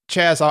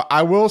Chaz,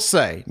 I will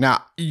say,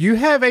 now, you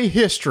have a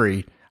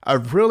history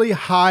of really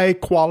high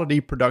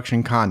quality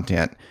production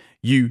content.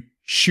 You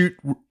shoot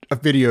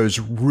videos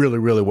really,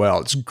 really well.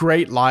 It's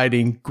great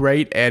lighting,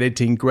 great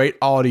editing, great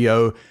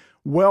audio,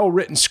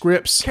 well-written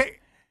scripts.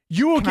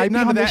 You will get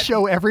none of that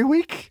show every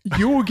week.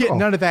 You will get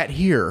none of that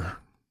here.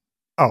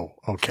 Oh,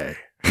 okay.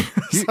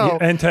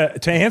 And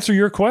to answer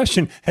your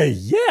question, hey,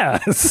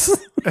 yes.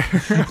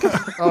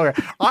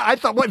 Okay. I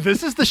thought, what,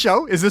 this is the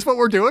show? Is this what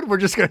we're doing? We're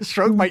just going to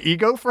stroke my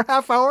ego for a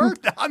half hour?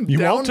 I'm You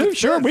down want to?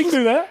 Sure, we can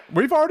do that.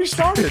 We've already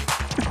started.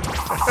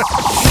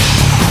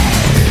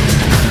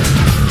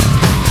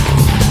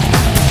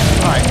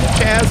 All right,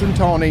 Chaz and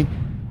Tony,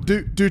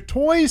 do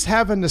toys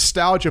have a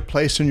nostalgia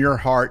place in your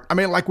heart? I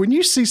mean, like when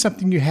you see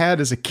something you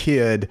had as a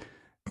kid,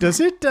 does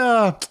it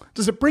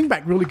bring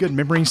back really good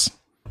memories?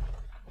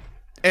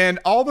 And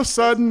all of a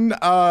sudden, He's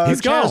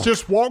Chaz gone.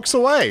 just walks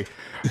away.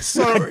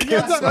 So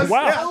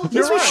Wow,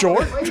 this was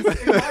short.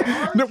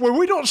 No, when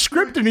we don't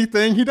script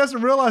anything, he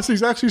doesn't realize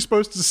he's actually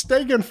supposed to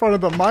stay in front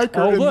of the mic.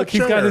 Or Oh, in look, the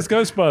he's got chair. his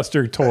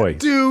Ghostbuster toy.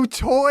 Do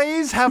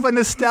toys have a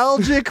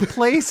nostalgic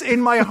place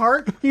in my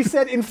heart? He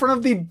said in front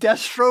of the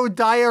Destro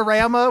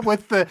diorama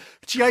with the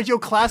G.I. Joe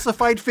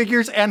classified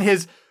figures and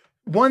his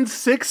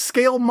 1/6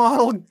 scale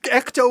model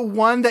Ecto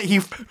 1 that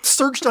he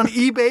searched on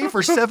eBay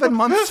for 7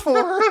 months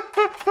for.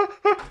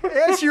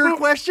 Answer your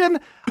question?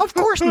 Of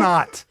course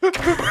not.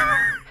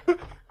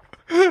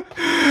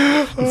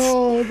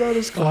 Oh, that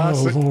is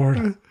classic. Oh,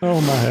 Lord. Oh,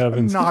 my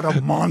heavens. Not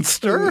a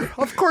monster.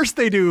 Of course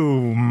they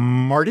do,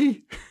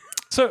 Marty.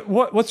 So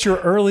what's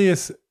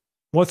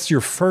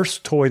your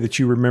first toy that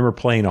you remember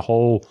playing a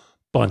whole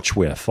bunch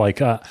with? Like,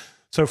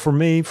 so for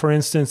me, for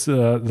instance,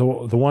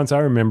 the ones I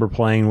remember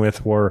playing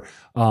with were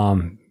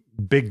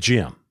Big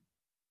Jim,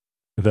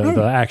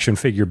 the action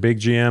figure Big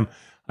Jim.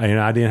 And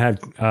I didn't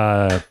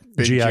have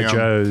G.I.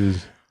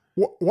 Joe's.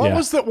 What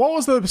was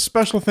the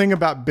special thing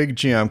about Big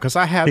Jim? Because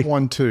I had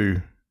one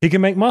too. He can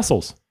make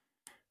muscles.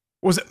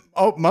 Was it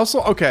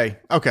muscle? Okay.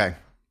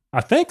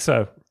 I think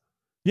so.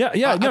 Yeah.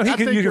 No, I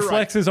think you could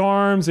flex his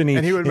arms and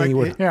he would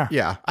make.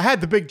 Yeah. I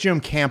had the Big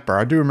Jim camper.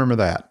 I do remember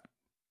that.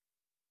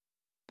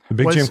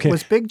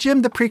 Was Big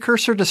Jim the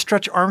precursor to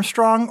Stretch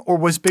Armstrong, or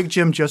was Big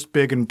Jim just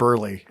big and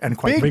burly and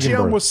quite Big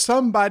Jim was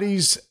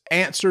somebody's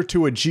answer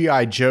to a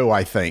G.I. Joe,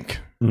 I think.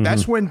 Mm-hmm.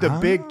 That's when the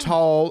big,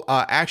 tall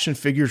action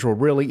figures were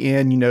really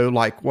in,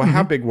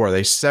 how big were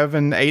they?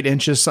 7, 8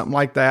 inches, something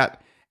like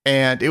that.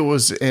 And it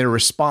was in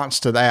response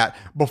to that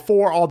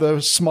before all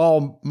the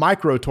small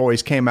micro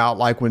toys came out,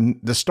 like when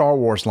the Star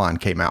Wars line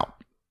came out.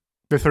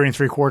 The 3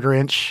 3/4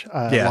 inch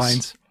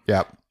lines.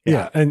 Yep.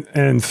 Yeah,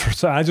 and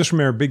so I just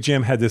remember Big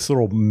Jim had this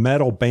little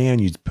metal band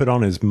you'd put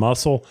on his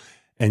muscle,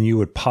 and you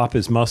would pop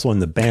his muscle,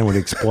 and the band would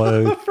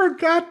explode. I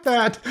forgot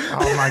that.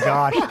 Oh my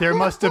gosh, there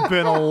must have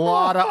been a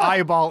lot of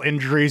eyeball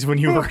injuries when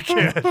you were a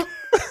kid.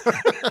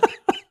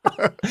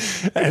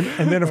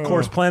 and then, of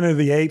course, Planet of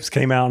the Apes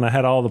came out, and I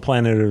had all the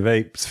Planet of the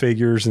Apes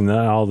figures and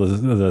all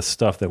the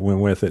stuff that went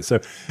with it. So,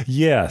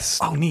 yes.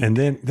 Oh, neat. And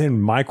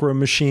then Micro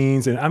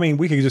Machines. And I mean,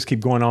 we could just keep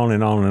going on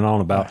and on and on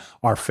about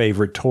our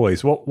favorite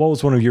toys. What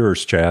was one of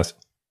yours, Chaz?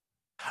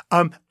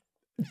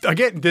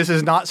 Again, this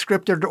is not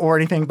scripted or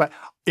anything, but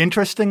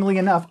interestingly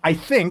enough, I'm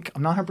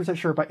not 100%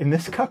 sure, but in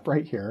this cup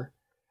right here.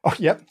 Oh,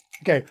 yep.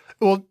 Okay.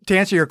 Well, to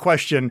answer your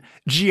question,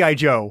 G.I.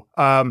 Joe.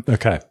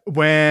 Okay.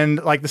 When,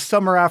 like, the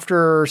summer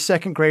after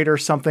second grade or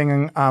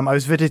something, I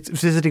was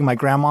visiting my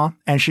grandma,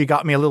 and she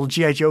got me a little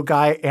G.I. Joe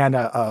guy and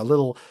a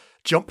little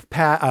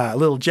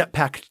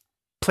jetpack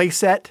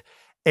playset.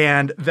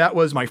 And that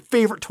was my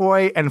favorite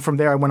toy. And from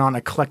there, I went on,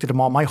 I collected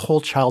them all. My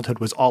whole childhood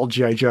was all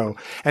G.I. Joe.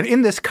 And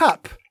in this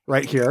cup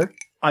right here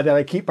that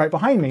I keep right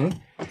behind me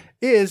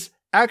is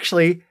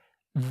actually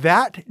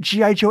that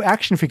G.I. Joe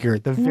action figure,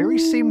 the very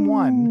same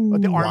one.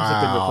 The arms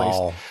have been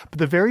replaced, but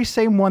the very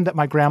same one that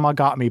my grandma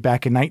got me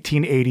back in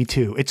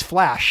 1982. It's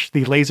Flash,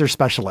 the laser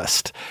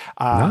specialist.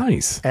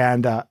 Nice.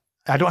 And I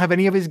don't have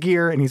any of his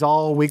gear, and he's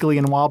all wiggly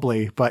and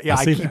wobbly. But yeah,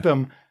 I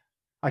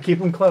keep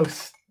him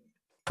close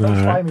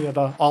by me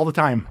all the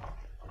time.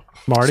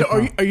 Marty,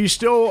 so are you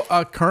still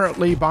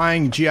currently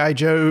buying G.I.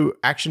 Joe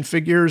action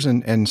figures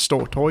and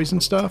store toys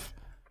and stuff?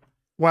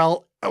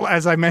 Well,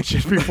 as I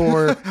mentioned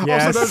before,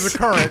 yes. Also, those are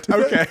current.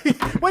 Okay.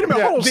 Wait a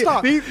minute. Hold on.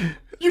 Stop.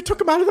 You took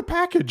them out of the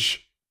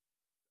package.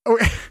 Oh,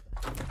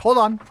 hold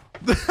on.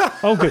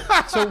 Oh, good.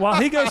 So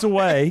while he goes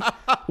away,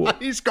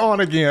 he's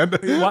gone again.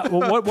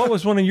 What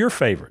was one of your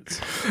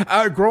favorites?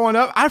 Growing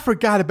up, I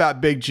forgot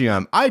about Big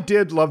Jim. I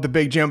did love the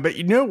Big Jim, but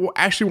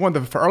actually one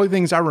of the early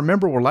things I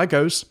remember were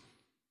Legos.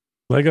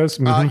 Legos?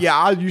 Mm-hmm. Yeah,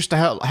 I used to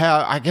have,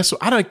 I guess,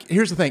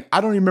 here's the thing. I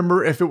don't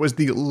remember if it was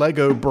the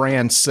Lego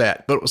brand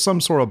set, but it was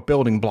some sort of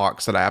building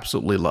blocks that I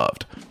absolutely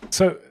loved.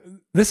 So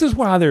this is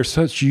why there's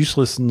such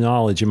useless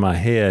knowledge in my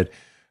head,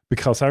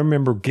 because I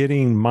remember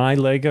getting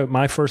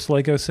my first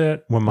Lego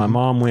set when my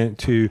mom went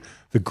to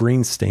the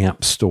Green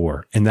Stamp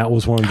store, and that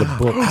was one of the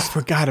books. I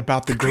forgot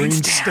about the Green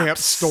Stamp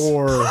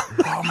store.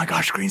 Oh my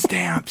gosh, Green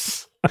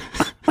Stamps.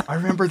 I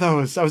remember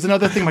those. That was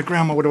another thing my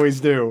grandma would always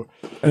do.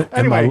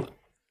 Anyway.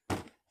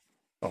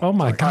 Oh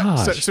my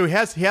gosh. So he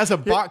has a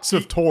box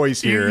of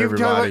toys here,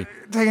 everybody.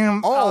 Taking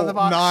them out of the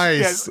box.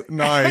 Nice,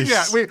 nice.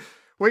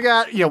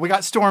 Yeah, we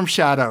got Storm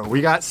Shadow,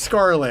 we got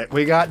Scarlet,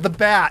 we got the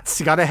bats.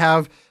 You got to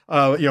have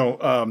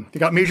you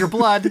got Major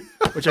Blood,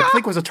 which I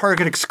think was a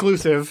Target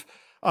exclusive.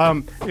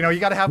 You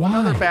got to have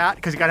another bat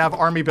because you got to have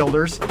army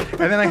builders. And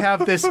then I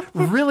have this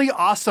really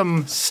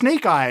awesome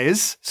Snake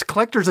Eyes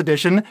collector's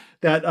edition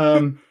that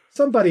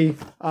somebody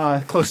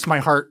close to my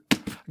heart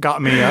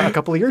got me a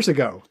couple of years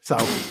ago. So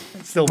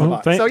it's still in the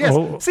box. So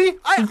yes, see,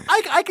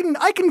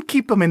 I can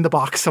keep them in the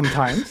box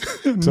sometimes.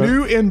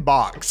 New in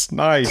box,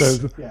 nice.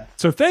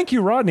 So thank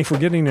you, Rodney, for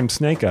getting him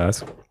Snake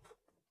Eyes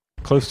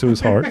close to his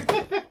heart.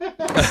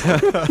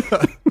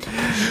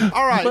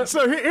 All right,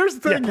 so here's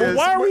the thing: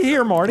 why are we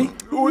here, Marty?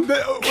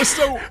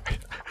 So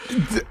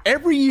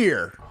every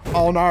year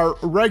on our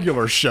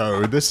regular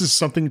show, this is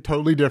something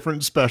totally different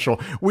and special.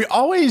 We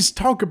always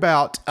talk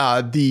about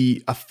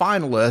the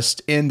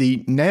finalist in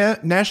the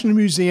National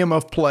Museum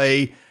of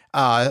Play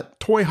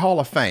Toy Hall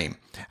of Fame.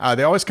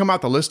 They always come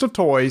out the list of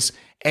toys,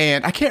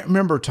 and I can't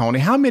remember, Tony,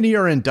 how many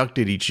are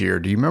inducted each year?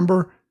 Do you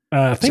remember?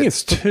 I think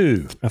it's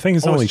 2. I think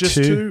it's only just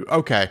 2.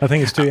 Okay. I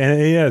think it's 2.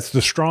 And it's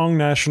the Strong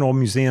National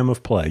Museum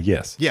of Play.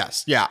 Yes.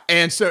 Yes. Yeah.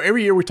 And so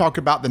every year we talk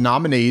about the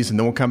nominees and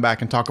then we'll come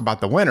back and talk about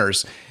the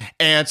winners.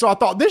 And so I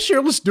thought this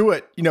year, let's do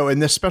it, in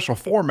this special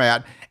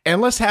format, and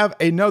let's have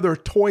another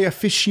toy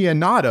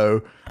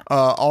aficionado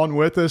on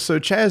with us. So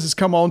Chaz has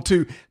come on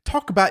to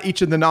talk about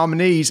each of the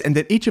nominees, and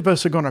then each of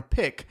us are going to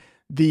pick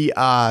the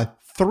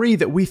 3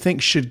 that we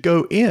think should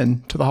go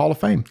into the Hall of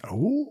Fame.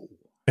 Oh.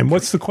 And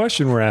what's the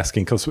question we're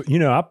asking? Because,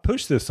 I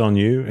pushed this on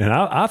you, and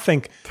I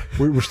think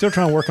we're still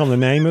trying to work on the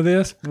name of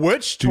this.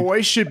 Which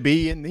toy should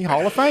be in the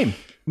Hall of Fame?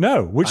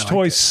 No, which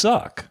toys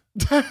suck?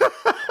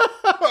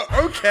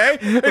 Okay.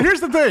 And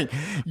here's the thing.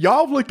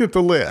 Y'all have looked at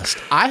the list.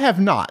 I have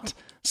not.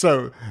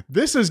 So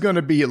this is going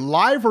to be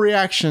live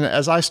reaction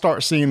as I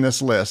start seeing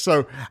this list.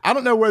 So I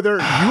don't know whether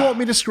you want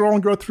me to scroll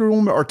and go through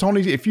them, or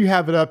Tony, if you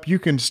have it up, you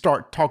can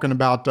start talking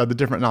about the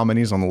different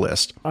nominees on the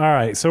list. All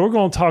right. So we're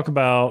going to talk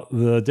about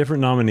the different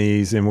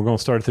nominees, and we're going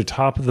to start at the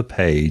top of the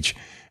page.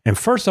 And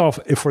first off,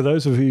 for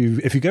those of you,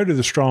 if you go to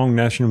the Strong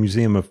National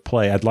Museum of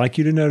Play, I'd like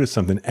you to notice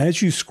something.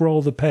 As you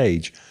scroll the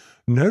page,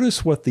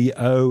 notice what the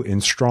O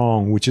in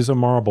Strong, which is a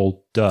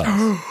marble,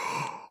 does.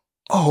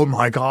 Oh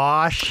my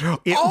gosh.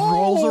 It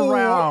rolls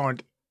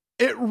around.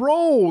 It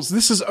rolls.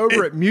 This is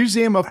over at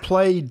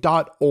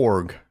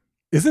museumofplay.org.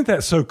 Isn't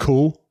that so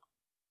cool?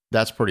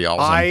 That's pretty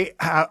awesome.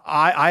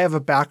 I have a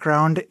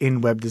background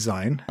in web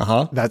design.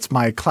 That's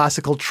my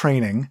classical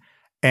training,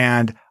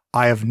 and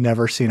I have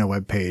never seen a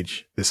web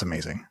page this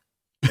amazing.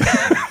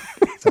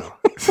 So,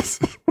 this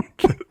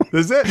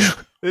is it.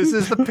 This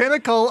is the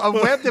pinnacle of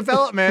web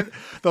development.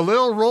 The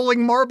little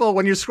rolling marble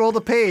when you scroll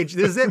the page.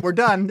 This is it. We're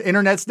done.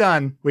 Internet's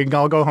done. We can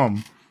all go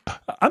home.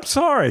 I'm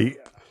sorry.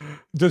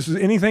 Does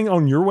anything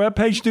on your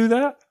webpage do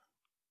that?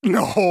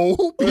 No,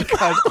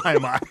 because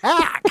I'm a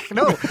hack.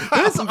 No,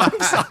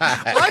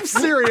 I'm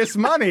serious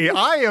money.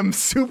 I am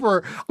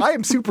super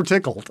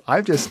tickled.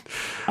 I'm just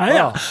sitting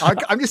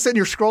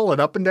here scrolling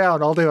up and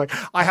down all day. Like,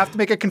 I have to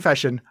make a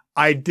confession.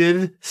 I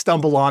did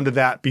stumble onto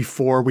that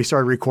before we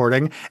started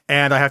recording,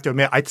 and I have to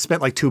admit, I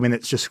spent like 2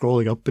 minutes just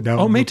scrolling up and down.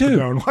 Oh, me too.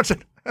 And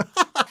watching.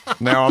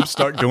 Now I'm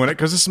stuck doing it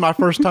because this is my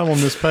first time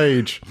on this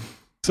page.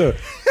 So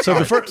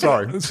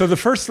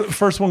the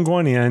first one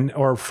going in,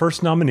 or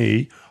first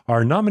nominee,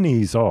 our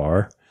nominees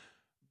are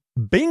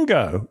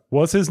Bingo.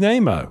 What's his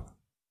name-o?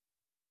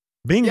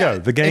 Bingo,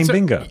 the game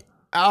Bingo.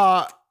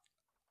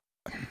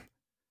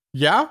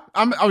 Yeah,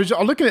 I was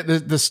looking at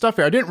the stuff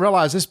here. I didn't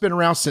realize it's been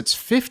around since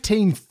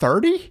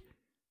 1530.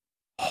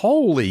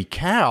 Holy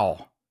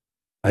cow!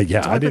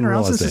 Yeah, I didn't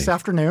realize since that. This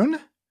afternoon.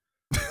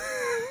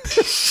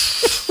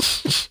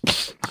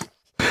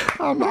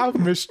 I've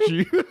missed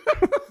you.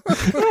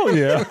 Oh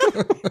yeah.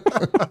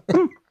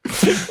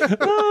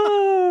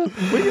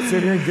 We can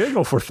sit here and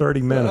giggle for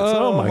 30 minutes.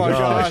 Oh my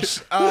gosh.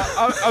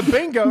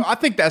 Bingo. I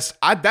think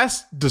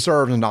that's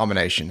deserved a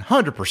nomination.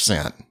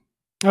 100%.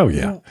 Oh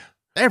yeah.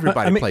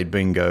 Everybody played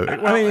Bingo.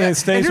 It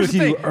stays with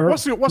you.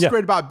 What's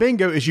great about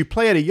Bingo is you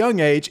play at a young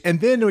age, and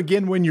then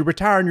again when you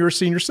retire and you're a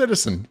senior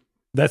citizen.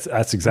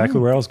 That's exactly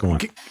where I was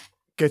going.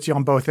 Gets you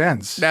on both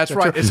ends. That's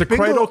right. It's a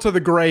cradle to the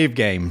grave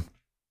game.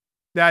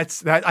 That's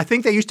that. I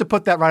think they used to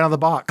put that right on the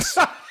box.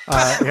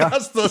 Yeah.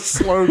 That's the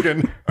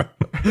slogan.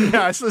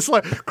 Yeah, it's this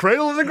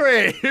cradle to the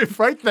grave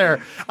right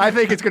there. I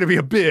think it's going to be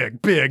a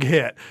big, big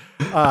hit.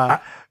 I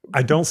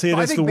don't see it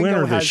as the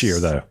winner this year,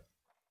 though.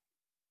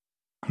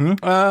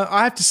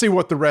 I have to see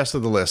what the rest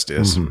of the list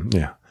is. Mm-hmm,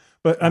 yeah,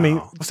 but I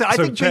mean,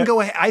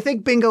 I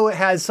think Bingo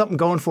has something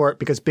going for it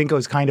because Bingo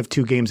is kind of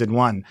 2 games in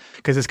one.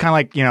 Because it's kind of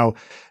like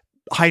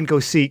hide and go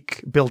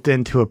seek built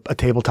into a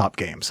tabletop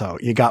game. So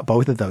you got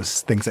both of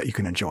those things that you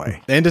can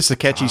enjoy, and it's a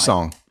catchy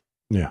song.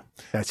 Yeah,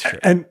 that's true.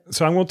 And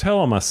so I'm going to tell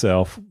on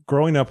myself.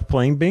 Growing up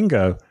playing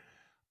Bingo,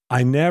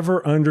 I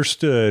never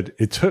understood.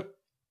 It took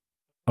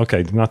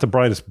not the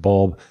brightest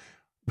bulb.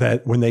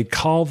 That when they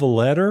call the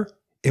letter,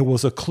 it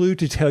was a clue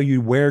to tell you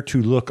where to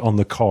look on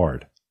the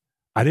card.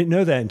 I didn't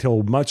know that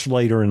until much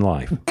later in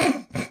life.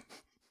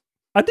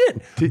 I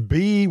didn't.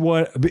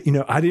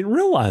 I didn't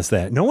realize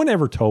that. No one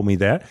ever told me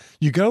that.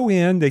 You go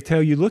in, they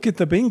tell you, look at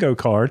the bingo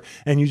card,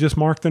 and you just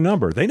mark the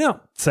number. They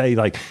don't say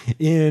like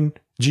N,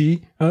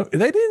 G.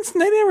 They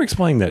never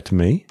explained that to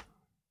me.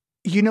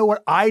 You know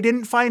what I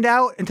didn't find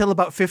out until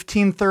about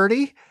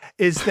 1530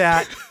 is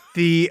that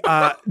the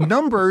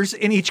numbers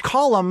in each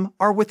column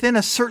are within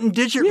a certain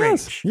digit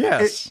range.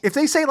 Yes. If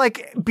they say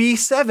like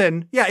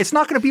B7, it's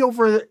not going to be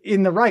over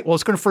in the right. Well,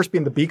 it's going to first be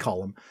in the B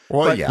column.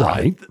 Well,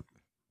 Right.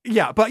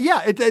 Yeah, but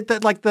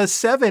like the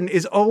 7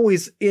 is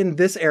always in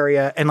this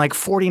area, and like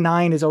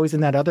 49 is always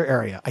in that other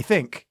area. I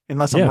think,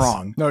 unless I'm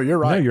wrong. No, you're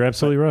right. No, you're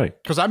absolutely right.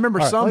 Because I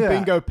remember some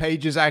bingo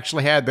pages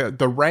actually had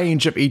the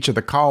range of each of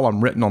the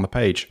column written on the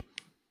page.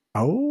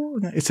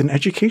 Oh, it's an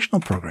educational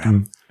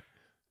program.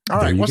 All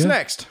right, what's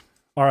next?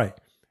 All right.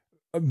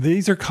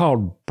 These are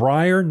called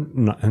Breyer,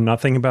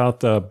 nothing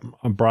about the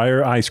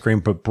Breyer ice cream,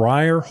 but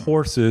Breyer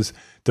horses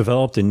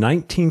developed in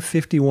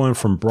 1951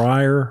 from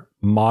Breyer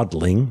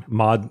molding.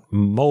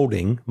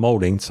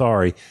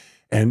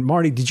 And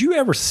Marty, did you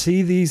ever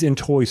see these in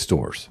toy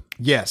stores?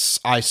 Yes,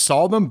 I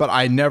saw them, but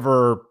I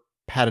never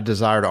had a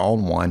desire to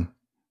own one.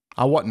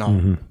 I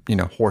wasn't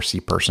a, horsey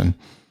person.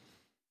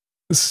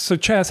 So,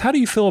 Chaz, how do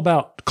you feel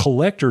about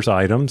collector's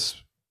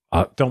items?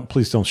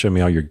 Please don't show me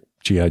all your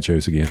G.I.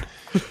 Joes again.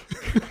 And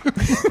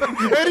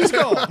he's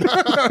gone.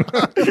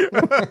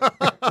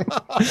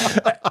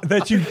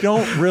 That you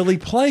don't really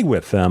play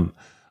with them.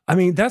 I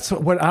mean, that's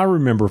what I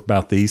remember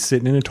about these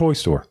sitting in a toy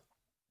store.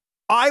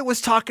 I was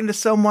talking to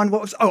someone.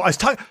 I was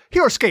talking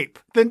HeroScape,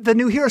 the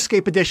new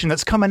HeroScape edition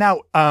that's coming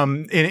out.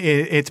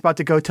 It's about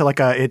to go to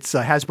it's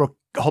a Hasbro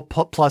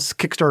Plus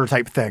Kickstarter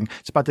type thing.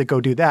 It's about to go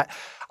do that.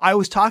 I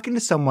was talking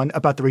to someone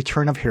about the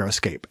return of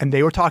HeroScape, and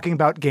they were talking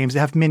about games that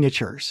have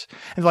miniatures.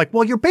 And they're like,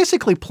 well, you're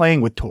basically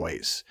playing with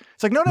toys.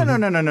 It's like,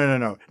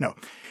 no.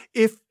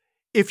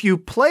 If you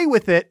play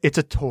with it, it's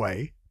a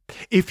toy.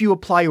 If you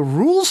apply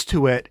rules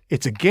to it,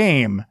 it's a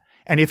game.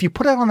 And if you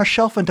put it on a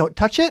shelf and don't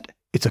touch it,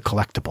 it's a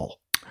collectible.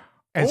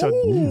 And so,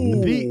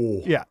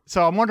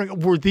 so I'm wondering,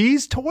 were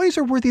these toys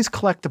or were these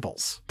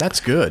collectibles? That's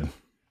good.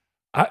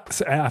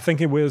 I think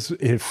it was,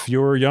 if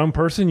you're a young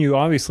person, you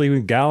obviously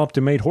galloped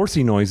and made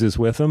horsey noises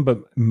with them.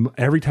 But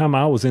every time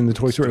I was in the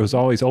toy store, it was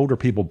always older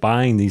people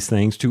buying these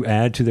things to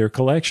add to their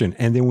collection.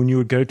 And then when you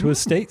would go to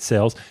estate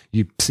sales,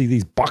 you see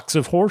these bucks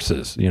of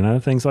horses,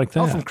 things like that.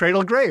 Oh, from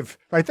Cradle to Grave,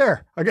 right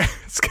there. Okay.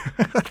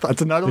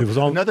 That's another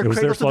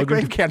Cradle to the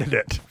Grave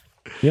candidate.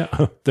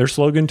 Yeah, their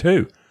slogan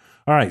too.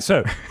 All right.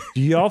 So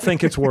do y'all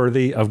think it's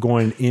worthy of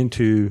going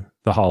into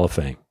the Hall of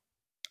Fame?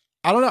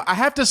 I don't know. I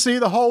have to see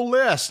the whole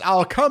list.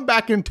 I'll come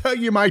back and tell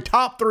you my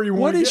top 3.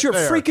 What does your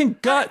freaking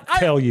gut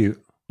tell you?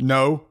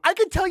 No. I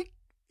can tell you.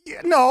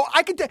 No,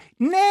 I can tell.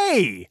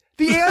 Nay.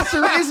 The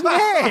answer is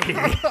nay.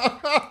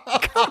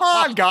 Come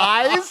on,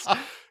 guys.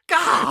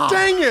 God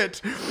dang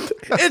it.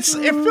 It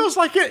feels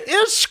like it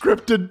is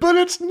scripted, but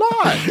it's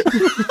not.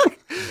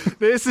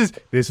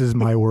 This is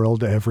my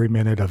world every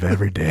minute of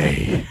every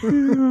day.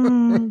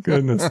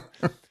 Goodness.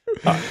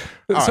 Right.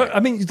 I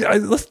mean,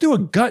 let's do a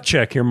gut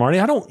check here, Marty.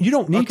 You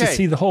don't need to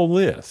see the whole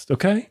list,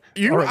 okay?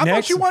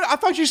 I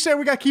thought you said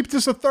we got to keep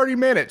this to 30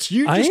 minutes.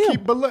 You just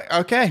keep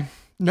okay.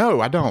 No,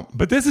 I don't.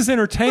 But this is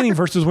entertaining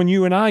versus when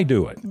you and I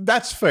do it.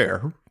 That's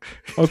fair.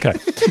 Okay.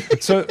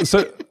 So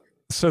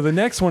the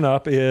next one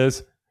up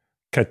is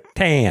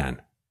Catan.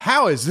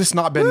 How has this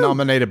not been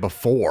nominated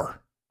before?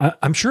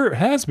 I'm sure it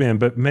has been,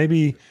 but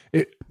maybe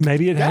it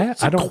has.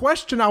 That's a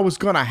question I was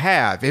going to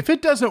have. If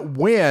it doesn't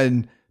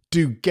win,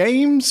 do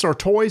games or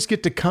toys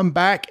get to come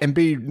back and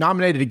be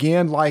nominated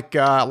again, like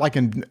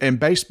in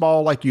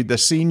baseball, like the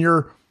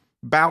senior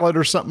ballot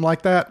or something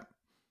like that?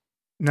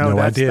 No,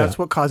 that's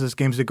what causes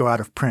games to go out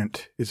of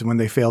print. Is when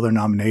they fail their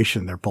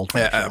nomination, they're pulled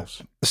from the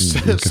shelves.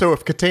 So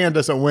if Catan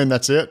doesn't win,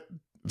 that's it.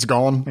 It's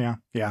gone.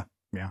 Yeah.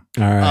 All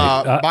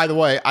right. By the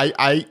way,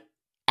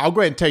 I'll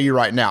go ahead and tell you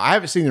right now. I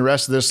haven't seen the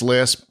rest of this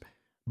list,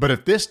 but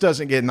if this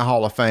doesn't get in the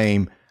Hall of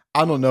Fame,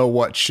 I don't know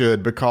what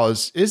should,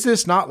 because is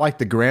this not like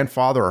the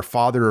grandfather or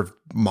father of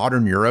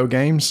modern Euro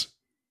games?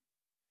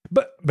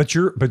 But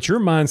your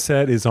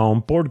mindset is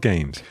on board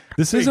games.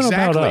 This isn't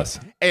about us.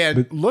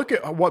 And look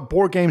at what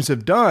board games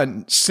have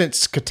done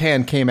since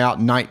Catan came out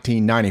in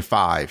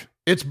 1995.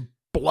 It's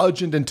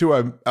bludgeoned into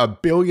a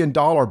 $1 billion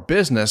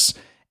business,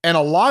 and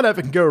a lot of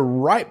it can go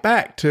right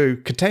back to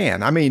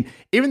Catan. I mean,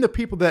 even the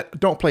people that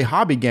don't play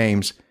hobby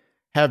games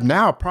have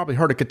now probably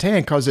heard of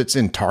Catan because it's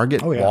in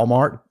Target,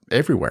 Walmart,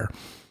 everywhere.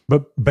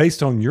 But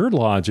based on your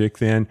logic,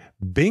 then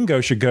bingo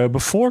should go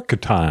before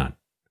Catan.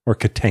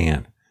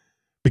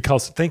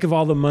 Because think of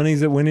all the monies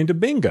that went into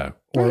bingo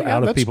or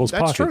out of people's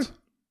pockets. True.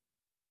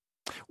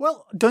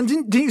 Well,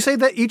 didn't you say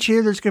that each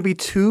year there's going to be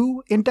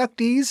 2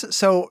 inductees?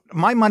 So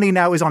my money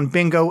now is on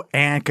bingo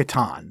and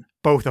Catan,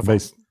 both of them.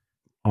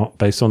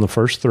 Based on the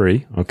first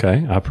 3.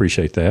 Okay, I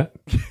appreciate that.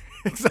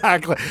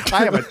 Exactly.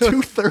 I have a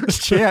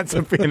 2/3 chance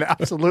of being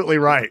absolutely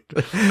right.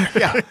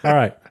 Yeah. All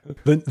right.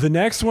 The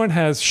next one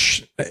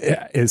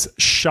is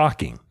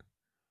shocking.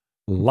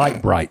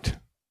 Light Bright.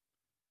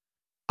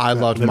 I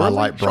loved my Literally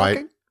Light Bright.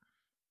 shocking?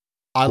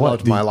 I What?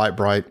 loved my Light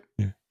Bright.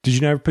 Did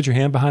you never put your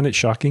hand behind it?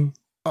 Shocking.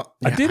 Yeah,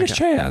 I did as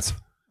Chaz.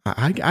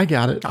 I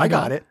got it. I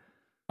got it.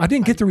 I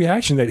didn't get the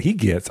reaction that he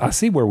gets. I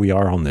see where we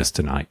are on this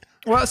tonight.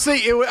 Well,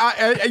 see,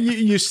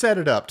 you set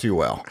it up too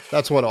well.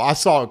 That's what I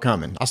saw it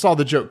coming. I saw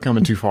the joke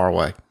coming too far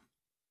away.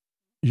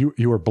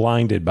 You were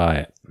blinded by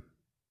it.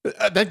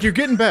 That you're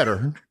getting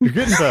better. You're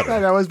getting better.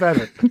 That was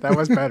better. That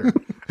was better.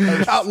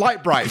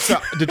 Light Bright. So,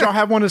 did y'all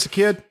have one as a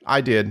kid?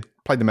 I did.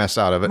 Played the mess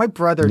out of it. My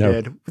brother No.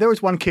 did. There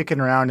was one kicking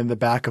around in the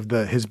back of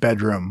his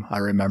bedroom. I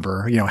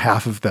remember.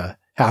 Half of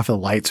the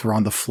lights were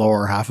on the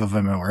floor, half of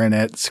them were in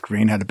it.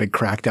 Screen had a big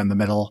crack down the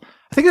middle.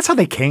 I think that's how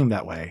they came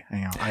that way.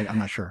 I'm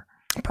not sure.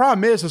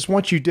 Problem is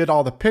once you did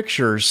all the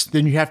pictures,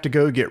 then you have to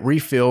go get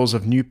refills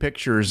of new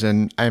pictures,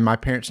 and my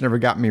parents never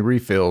got me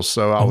refills,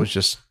 so I was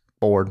just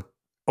bored.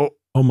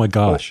 Oh my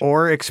gosh.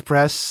 Or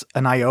express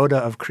an iota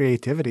of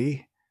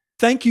creativity.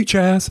 Thank you,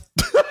 Chaz.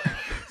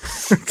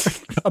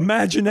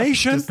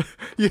 Imagination.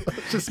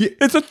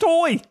 It's a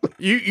toy.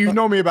 You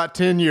know me about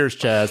 10 years,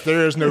 Chaz.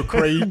 There is no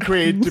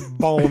creative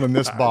bone in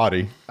this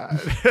body.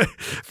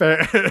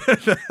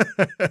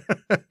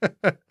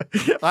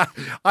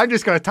 I'm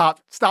just going to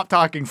stop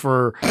talking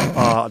for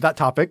that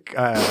topic.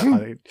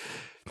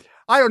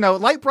 I don't know.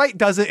 Light Bright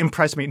doesn't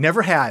impress me. It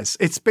never has.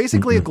 It's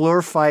basically a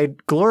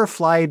glorified.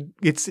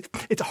 It's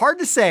hard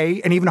to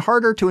say and even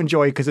harder to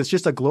enjoy because it's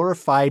just a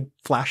glorified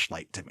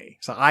flashlight to me.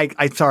 So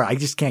I'm sorry. I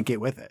just can't get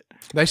with it.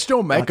 They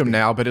still make them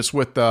now, but it's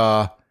with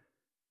I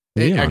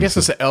guess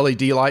it's the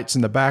LED lights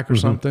in the back or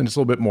something. It's a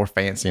little bit more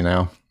fancy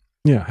now.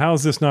 Yeah. How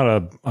is this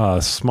not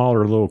a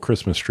smaller little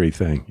Christmas tree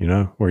thing,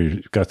 where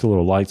you got the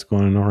little lights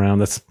going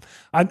around?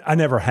 I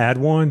never had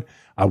one.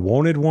 I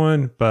wanted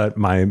one, but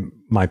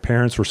my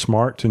parents were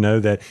smart to know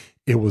that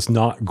it was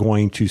not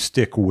going to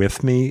stick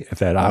with me,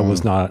 that I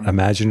was not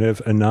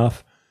imaginative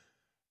enough.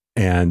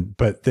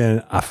 But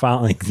then I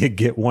finally did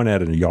get one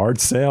at a yard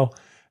sale,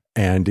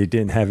 and it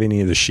didn't have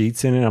any of the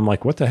sheets in it. I'm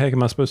like, what the heck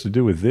am I supposed to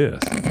do with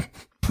this?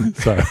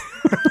 So,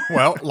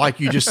 well, like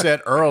you just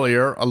said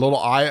earlier, an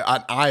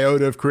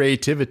iota of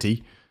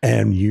creativity.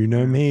 And you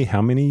know me,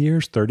 how many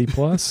years? 30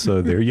 plus.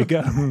 So there you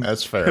go.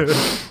 That's fair.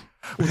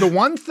 The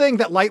one thing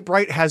that Light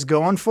Bright has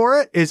going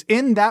for it is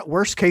in that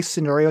worst case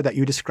scenario that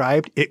you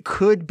described, it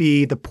could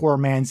be the poor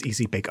man's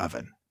Easy Bake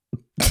Oven.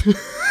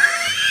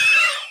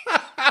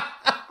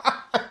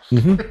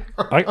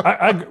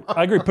 I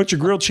agree. Put your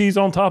grilled cheese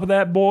on top of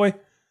that, boy.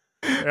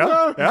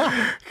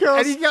 Yeah.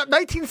 And you got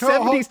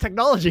 1970s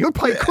technology. You'll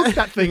probably cook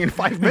that thing in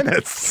 5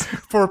 minutes.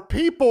 For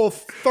people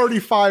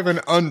 35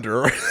 and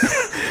under,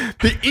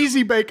 the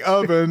Easy Bake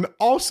Oven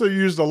also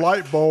used a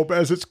light bulb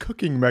as its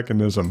cooking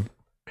mechanism.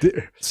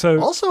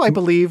 So also, I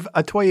believe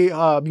a toy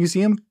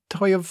museum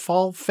toy of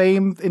fall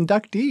fame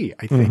inductee.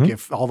 I think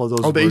if all of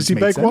those. Oh, the words Easy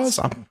made Bake sense.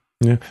 was.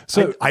 yeah.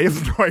 So I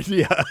have no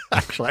idea.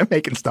 Actually, I'm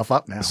making stuff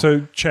up now.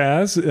 So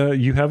Chaz,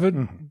 you have a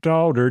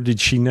daughter. Did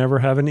she never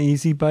have an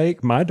Easy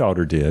Bake? My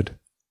daughter did.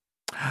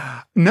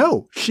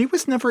 No, she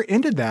was never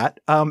into that.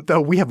 Though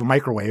we have a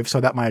microwave,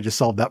 so that might have just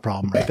solved that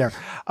problem right there.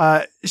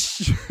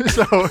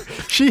 So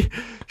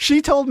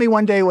she told me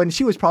one day when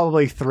she was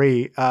probably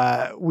 3,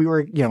 we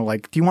were,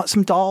 like, do you want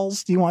some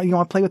dolls? Do you want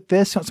to play with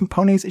this? You want some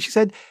ponies? And she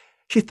said,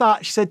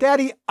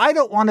 Daddy, I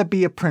don't want to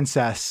be a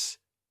princess.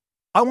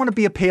 I want to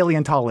be a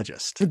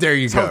paleontologist. There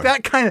you go.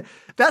 So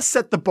that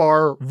set the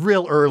bar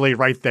real early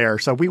right there.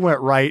 So we went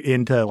right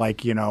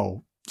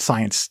into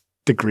science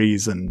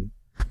degrees and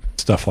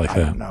stuff like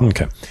that.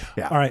 Okay.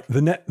 Yeah. All right.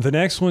 The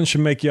next one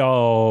should make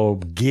y'all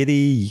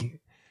giddy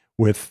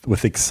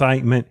with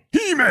excitement.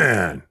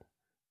 He-Man.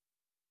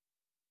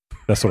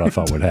 That's what I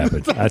thought would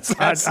happen.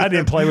 I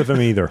didn't play with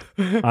them either.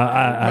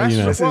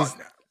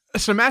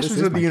 So Masters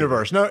of the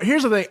Universe. No,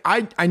 here's the thing.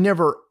 I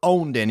never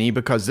owned any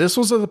because this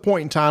was at the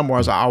point in time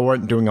where I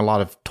wasn't doing a lot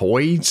of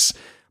toys.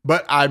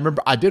 But I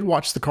remember I did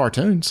watch the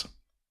cartoons.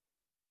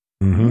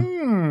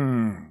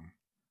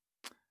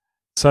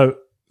 So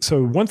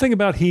one thing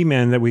about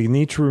He-Man that we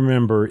need to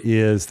remember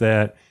is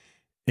that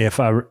it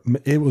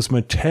was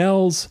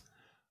Mattel's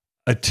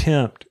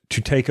attempt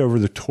to take over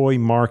the toy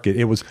market.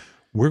 It was,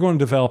 we're going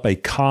to develop a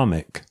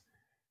comic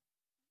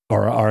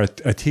or a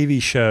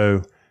TV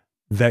show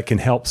that can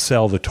help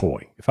sell the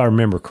toy, if I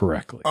remember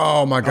correctly.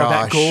 Oh my gosh.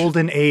 That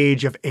golden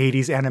age of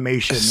 80s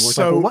animation.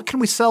 So what can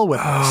we sell with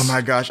this? Oh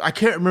my gosh. I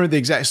can't remember the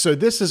exact. So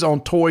this is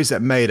on Toys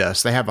That Made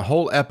Us. They have a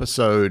whole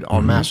episode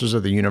on Masters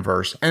of the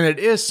Universe. And it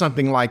is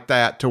something like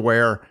that to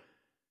where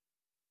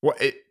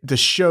the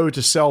show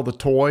to sell the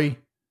toy.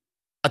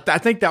 I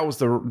think that was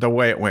the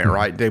way it went,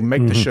 right? They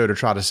make the show to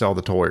try to sell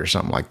the toy or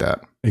something like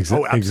that.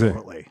 Oh,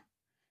 absolutely.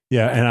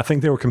 Yeah. And I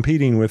think they were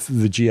competing with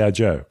the G.I.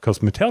 Joe because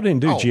Mattel didn't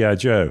do G.I.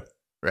 Joe.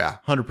 Yeah,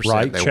 100%.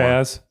 Right,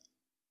 Chaz?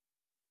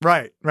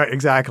 Right,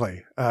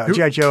 exactly.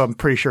 G.I. Joe, I'm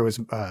pretty sure was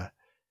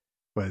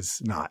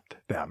not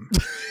them.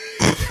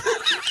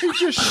 He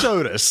just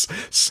showed us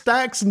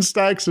stacks and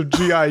stacks of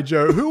G.I.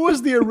 Joe. Who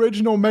was the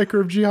original maker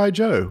of G.I.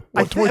 Joe?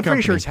 I'm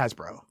pretty sure it's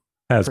Hasbro.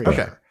 Okay.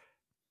 Sure.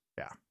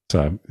 Yeah.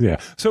 So, yeah.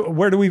 So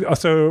where do we,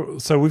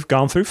 so we've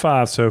gone through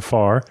 5 so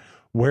far.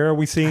 Where are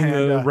we seeing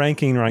the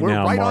ranking right we're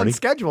now, right Marty? on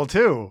schedule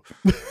too.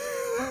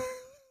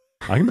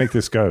 I can make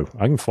this go.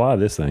 I can fly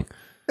this thing.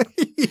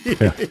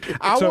 Yeah.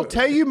 I will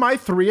tell you my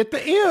 3 at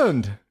the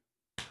end.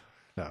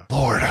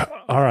 Lord.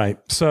 All right.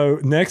 So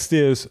next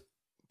is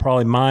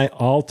probably my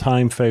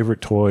all-time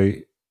favorite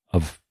toy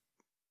of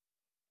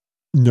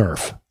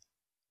Nerf.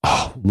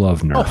 Oh,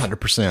 love Nerf. Oh,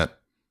 100%.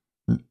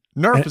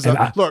 Nerf is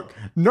look,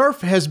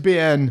 Nerf has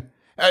been,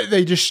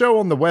 they just show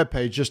on the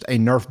webpage just a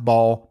Nerf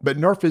ball, but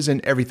Nerf is in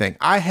everything.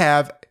 I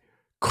have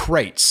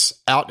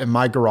crates out in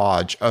my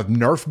garage of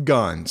Nerf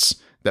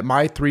guns that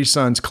my 3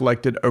 sons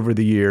collected over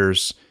the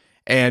years.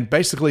 And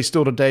basically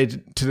still to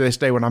this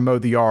day, when I mow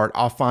the yard,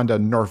 I'll find a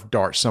Nerf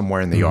dart somewhere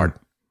in the yard.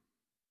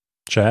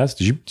 Chaz,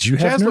 did you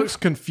have Chaz Nerf? looks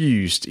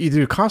confused,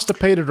 either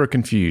constipated or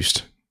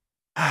confused.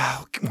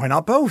 Why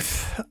not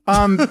both?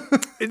 Nerf,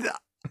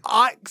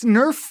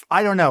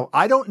 I don't know.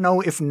 I don't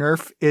know if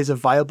Nerf is a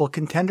viable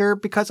contender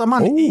because I'm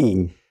on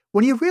E.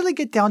 When you really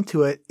get down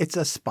to it, it's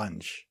a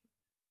sponge.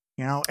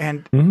 You know,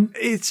 and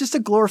it's just a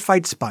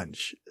glorified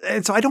sponge.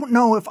 And so I don't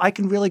know if I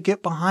can really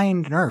get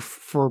behind Nerf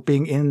for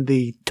being in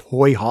the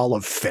Toy Hall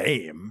of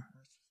Fame.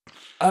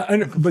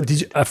 But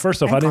did you?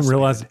 First off, I didn't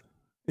realize.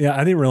 Yeah,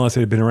 I didn't realize it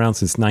had been around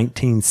since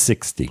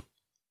 1960.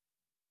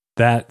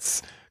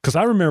 That's because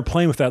I remember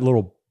playing with that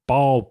little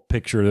ball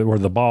picture or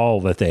the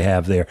ball that they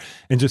have there,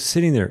 and just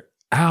sitting there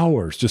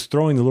hours, just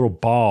throwing the little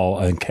ball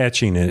and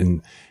catching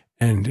it,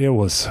 and it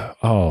was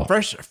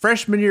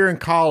freshman year in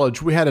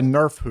college, we had a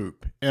Nerf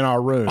hoop in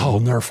our room. Oh,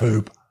 Nerf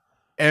hoop.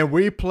 And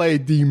we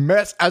played the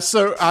mess.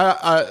 So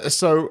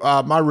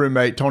my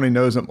roommate, Tony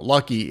knows him,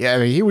 Lucky. I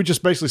mean, he would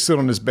just basically sit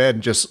on his bed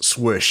and just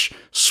swish.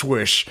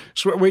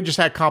 We just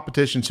had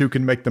competitions who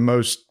can make the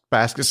most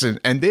baskets.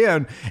 And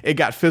then it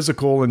got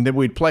physical and then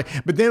we'd play.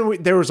 But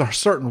then there was a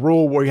certain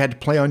rule where you had to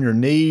play on your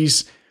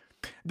knees.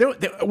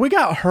 We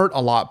got hurt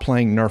a lot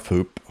playing Nerf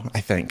hoop,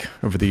 I think,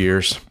 over the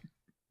years.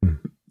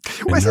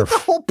 Wasn't the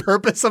whole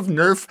purpose of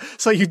Nerf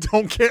so you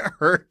don't get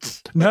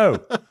hurt? No.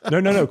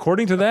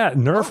 According to that,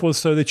 Nerf was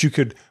so that you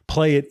could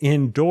play it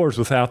indoors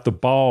without the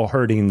ball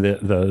hurting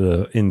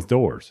the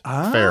indoors.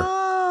 Fair.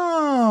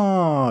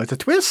 Oh, it's a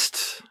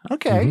twist.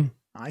 Okay.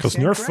 Because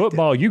Nerf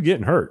football, you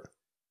getting hurt.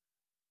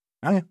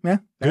 Okay, yeah.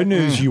 Good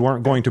news, you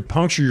weren't going to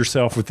puncture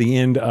yourself with the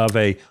end of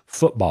a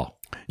football.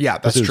 Yeah,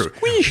 that's true.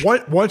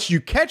 Once you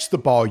catch the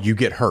ball, you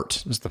get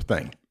hurt, is the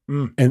thing.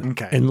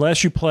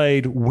 Unless you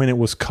played when it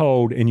was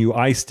cold and you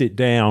iced it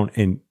down,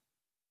 and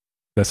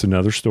that's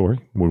another story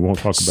we won't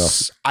talk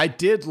about. I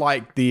did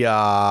like the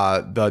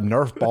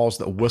Nerf balls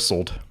that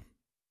whistled.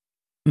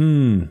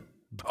 Oh,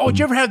 did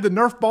you ever have the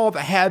Nerf ball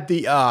that had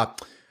the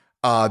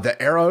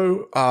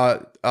arrow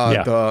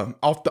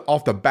off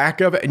the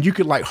back of it, and you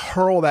could like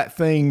hurl that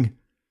thing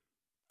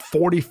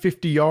 40,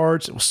 50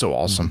 yards? It was so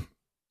awesome.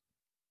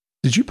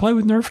 Did you play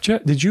with Nerf,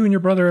 Chet? Did you and your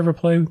brother ever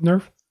play with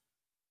Nerf?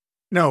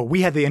 No,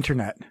 we had the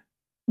internet.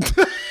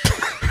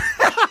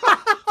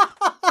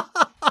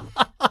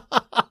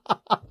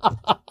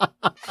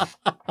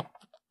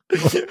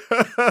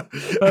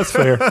 That's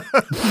fair.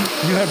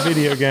 You have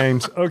video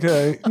games.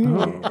 Okay.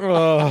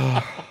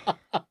 Are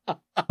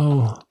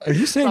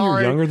you saying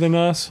you're younger than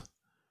us?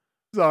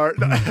 Sorry.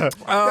 No,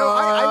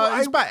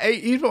 he's about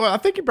 8. I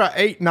think he's about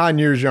 8, 9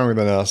 years younger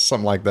than us,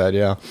 something like that.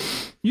 Yeah.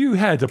 You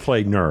had to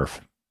play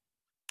Nerf.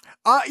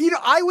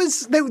 I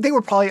was, they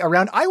were probably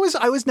around. I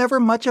was never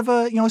much of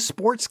a,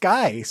 sports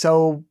guy.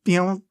 So,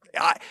 to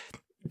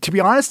be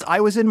honest,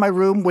 I was in my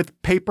room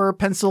with paper,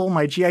 pencil,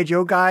 my G.I.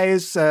 Joe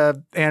guys,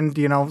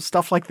 and,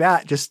 stuff like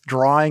that, just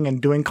drawing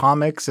and doing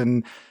comics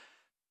and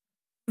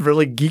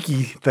really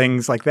geeky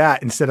things like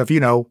that instead of,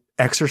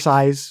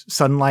 exercise,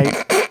 sunlight,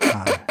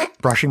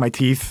 brushing my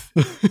teeth,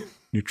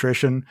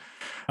 nutrition.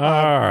 All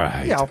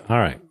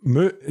right.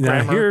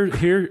 Now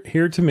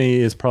here to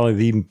me is probably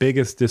the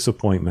biggest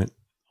disappointment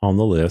on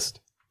the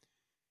list,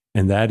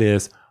 and that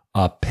is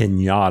a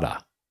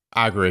piñata.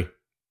 I agree.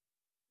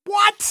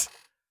 What?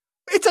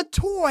 It's a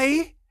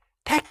toy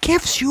that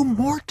gives you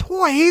more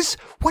toys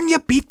when you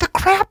beat the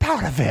crap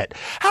out of it.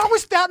 How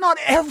is that not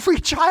every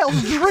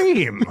child's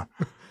dream?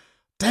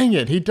 Dang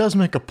it, he does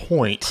make a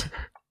point.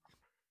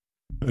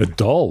 A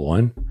dull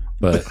one,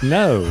 but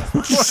no.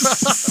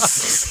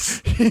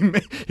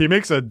 He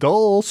makes a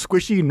dull,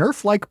 squishy,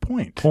 Nerf-like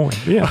point.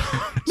 Yeah.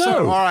 No.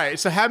 So, all right.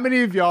 So how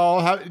many of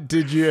y'all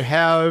did you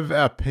have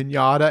a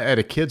piñata at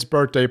a kid's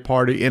birthday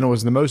party, and it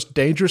was the most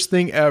dangerous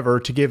thing ever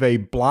to give a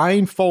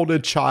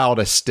blindfolded child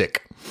a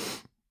stick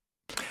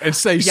and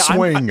say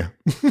swing?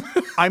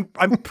 I'm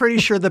pretty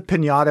sure the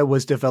piñata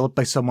was developed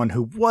by someone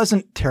who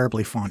wasn't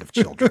terribly fond of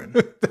children.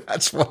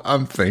 That's what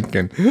I'm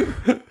thinking.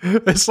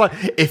 It's like,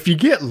 if you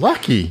get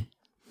lucky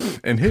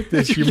and hit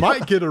this, you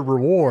might get a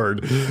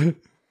reward.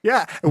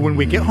 Yeah, and when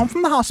we get home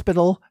from the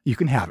hospital, you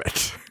can have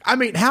it. I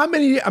mean, how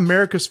many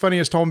America's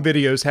Funniest Home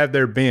Videos have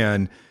there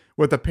been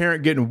with a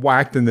parent getting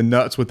whacked in the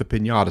nuts with a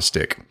piñata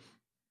stick?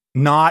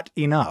 Not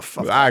enough.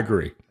 I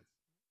agree.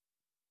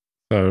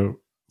 So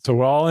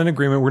we're all in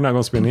agreement. We're not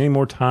going to spend any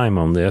more time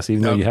on this,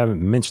 even though you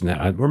haven't mentioned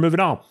that. We're moving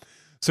on.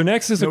 So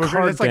next is a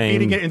card it's like game.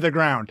 beating it into the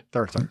ground.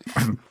 Sorry.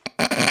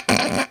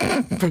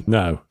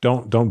 No,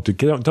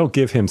 don't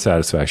give him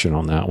satisfaction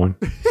on that one.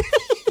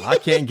 I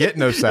can't get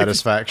no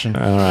satisfaction.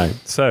 All right.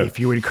 So If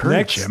you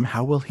encourage him,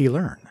 how will he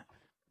learn?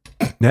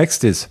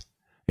 next is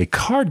a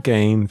card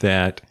game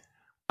that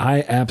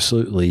I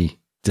absolutely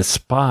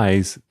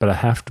despise, but I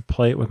have to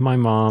play it with my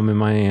mom and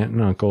my aunt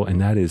and uncle, and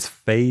that is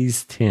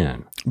Phase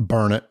 10.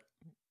 Burn it.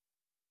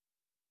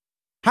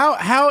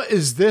 How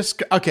is this?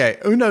 Okay,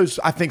 Uno's,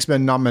 I think, has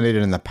been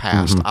nominated in the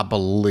past, I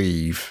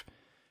believe.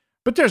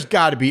 But there's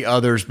got to be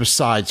others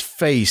besides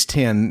Phase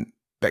 10,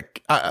 that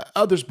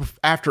others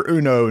after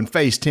Uno and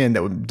Phase 10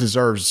 that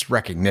deserves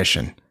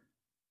recognition.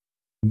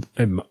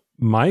 It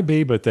might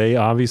be, but they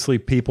obviously,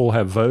 people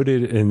have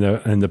voted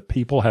and the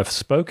people have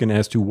spoken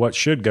as to what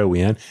should go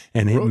in,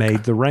 and it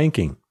made the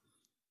ranking.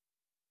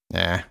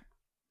 Yeah.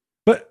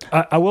 But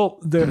I will,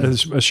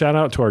 there's a shout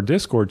out to our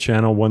Discord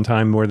channel one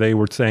time where they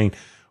were saying,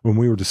 when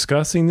we were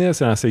discussing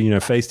this, and I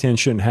said, Phase 10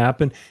 shouldn't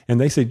happen.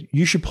 And they said,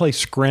 you should play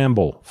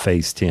Scramble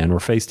Phase 10 or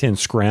Phase 10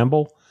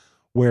 Scramble,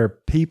 where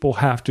people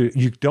have to,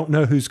 you don't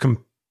know who's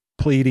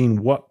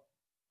completing what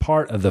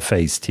part of the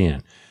Phase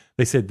 10.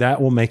 They said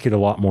that will make it a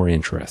lot more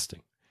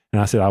interesting.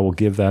 And I said, I will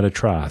give that a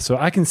try. So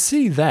I can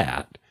see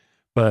that.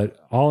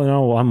 But all in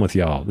all, I'm with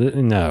y'all.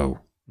 No.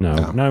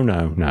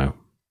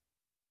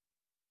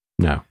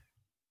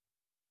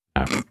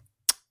 All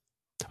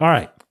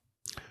right.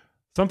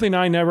 Something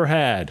I never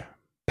had.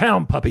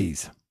 Pound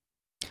Puppies.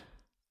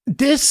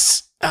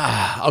 This,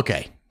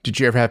 okay. Did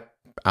you ever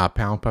have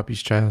Pound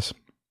Puppies, Chaz?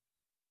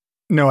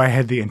 No, I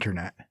had the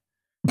internet.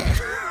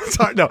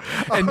 Sorry, no.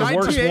 In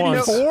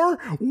 1984?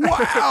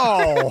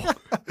 Wow.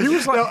 He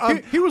was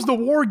like, he was the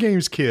War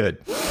Games kid.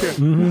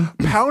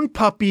 Pound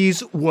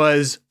Puppies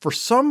was, for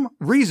some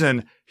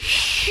reason,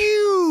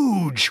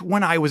 huge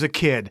when I was a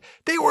kid.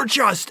 They were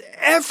just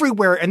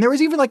everywhere. And there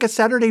was even like a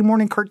Saturday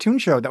morning cartoon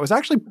show that was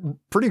actually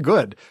pretty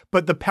good.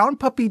 But the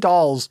Pound Puppy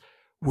dolls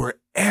were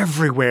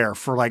everywhere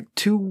for like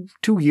two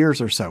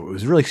years or so. It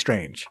was really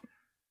strange.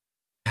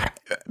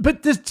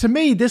 But to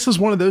me, this was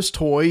one of those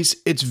toys.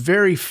 It's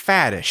very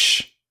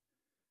faddish.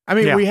 I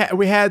mean, we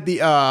had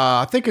the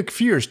I think a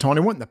few years,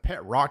 Tony, wasn't the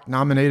Pet Rock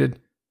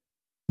nominated?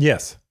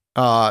 Yes.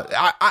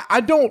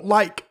 I don't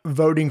like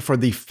voting for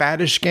the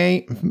faddish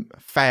game,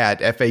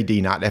 fad,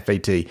 F-A-D, not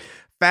F-A-T,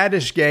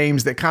 faddish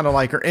games that kind of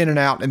like are in and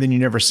out and then you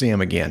never see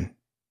them again.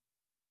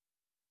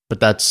 But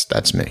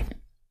that's me.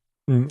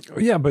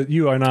 Yeah, but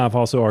you and I have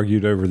also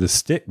argued over the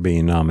stick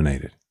being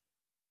nominated.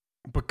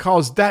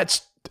 Because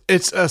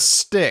it's a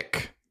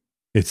stick.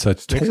 It's a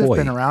Sticks toy. has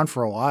been around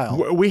for a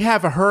while. We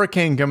have a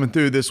hurricane coming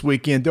through this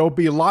weekend. There'll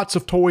be lots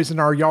of toys in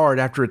our yard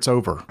after it's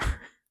over.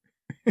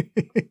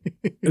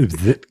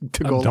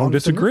 Don't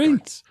disagree.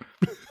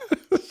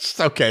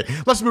 Okay,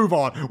 let's move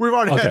on. We've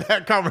already had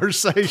that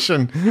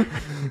conversation.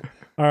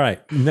 All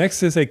right.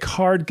 Next is a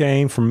card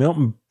game from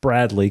Milton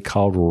Bradley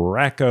called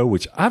Racco,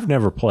 which I've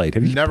never played.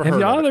 Have you Never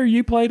heard of either of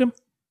you played them?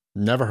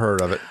 Never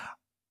heard of it.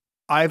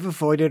 I've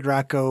avoided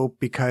Racco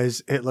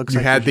because it looks You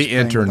like had you're the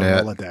just playing with a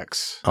internet.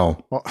 Rolodex. Oh.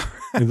 Well,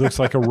 It looks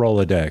like a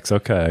Rolodex.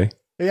 Okay.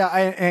 yeah,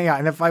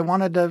 and if I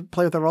wanted to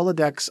play with a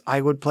Rolodex,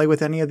 I would play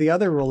with any of the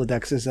other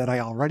Rolodexes that I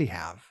already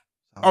have.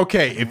 So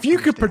Okay, if you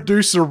could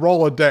produce a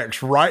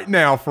Rolodex right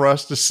now for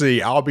us to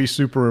see, I'll be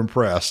super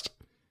impressed.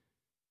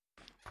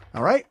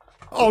 All right.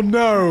 Oh,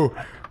 no.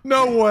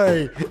 No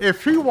way.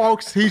 If he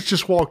walks, he's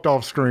just walked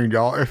off screen,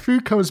 y'all. If he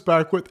comes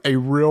back with a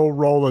real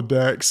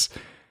Rolodex,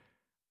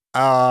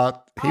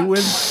 he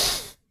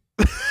wins.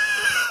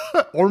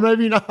 Or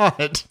maybe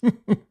not.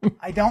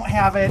 I don't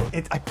have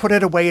it. I put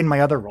it away in my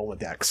other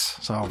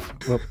Rolodex. So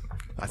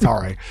that's all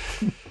right.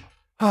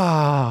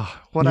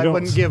 What I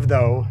wouldn't give,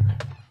 though,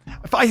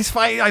 if I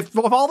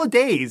of all the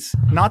days,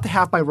 not to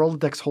have my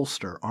Rolodex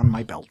holster on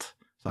my belt.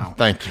 So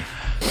Thank you.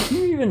 Do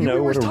you even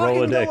know what a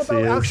Rolodex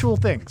about is? actual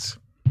things.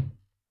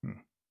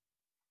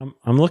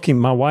 I'm looking.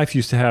 My wife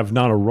used to have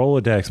not a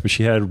Rolodex, but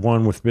she had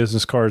one with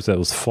business cards that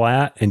was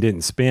flat and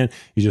didn't spin.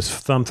 You just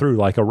thumb through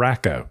like a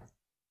Racco.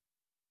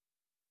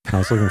 I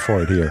was looking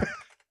for it here.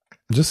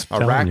 Just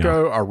A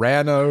Racco, a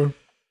Rano.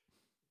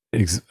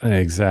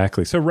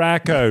 Exactly. So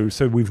Racco.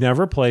 So we've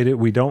never played it.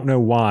 We don't know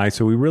why.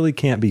 So we really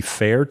can't be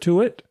fair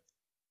to it.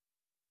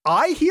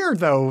 I hear,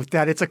 though,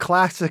 that it's a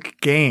classic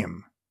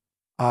game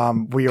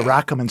where you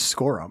rack them and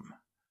score them.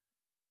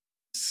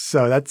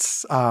 So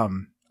that's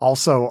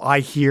also,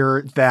 I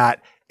hear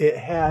that it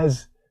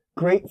has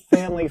great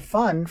family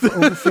fun for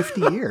over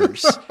 50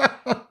 years.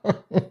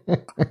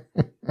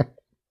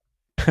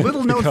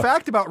 Little known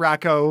fact about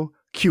Racco,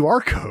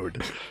 QR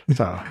code.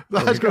 So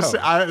I was going to say,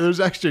 there's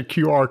actually a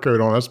QR code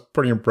on it. That's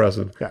pretty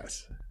impressive.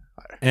 Yes.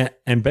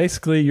 And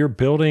basically, you're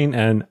building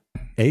an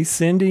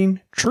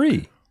ascending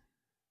tree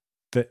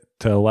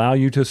to allow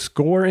you to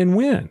score and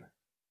win.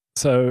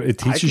 So it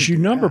teaches you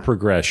number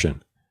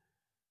progression.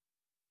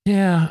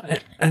 Yeah.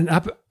 And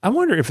I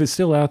wonder if it's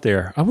still out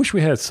there. I wish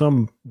we had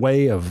some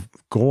way of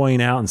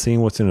going out and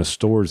seeing what's in a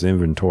store's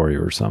inventory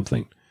or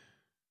something.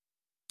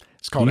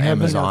 It's called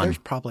Amazon. There's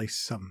probably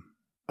some.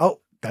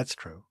 Oh, that's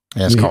true.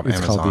 Yeah, it's called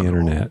the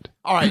internet.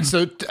 All right,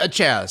 so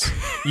Chaz,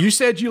 you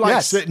said you like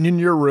Yes. sitting in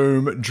your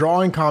room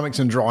drawing comics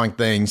and drawing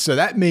things. So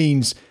that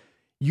means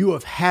you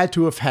have had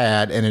to have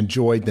had and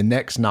enjoyed the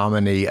next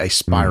nominee, a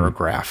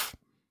Spirograph.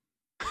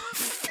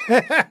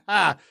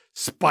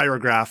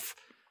 Spirograph.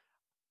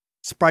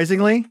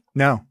 Surprisingly,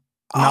 no,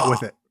 not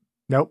with it.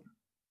 Nope.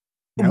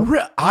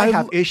 I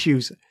have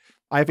issues.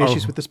 I have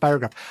issues with the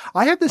Spirograph.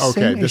 I have the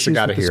same this I issues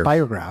gotta with the hear.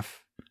 Spirograph.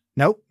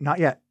 Nope, not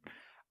yet.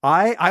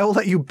 I will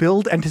let you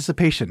build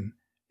anticipation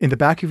in the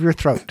back of your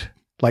throat,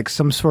 like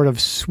some sort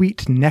of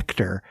sweet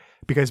nectar,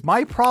 because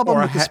my problem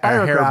Or with the a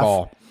Spirograph.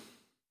 hairball.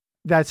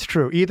 That's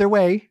true. Either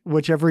way,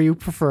 whichever you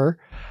prefer.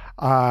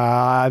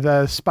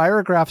 The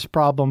Spirograph's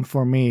problem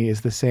for me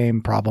is the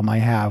same problem I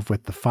have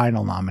with the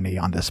final nominee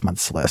on this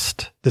month's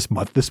list. This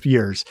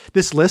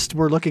list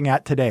we're looking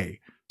at today.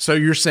 So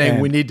you're saying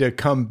And- we need to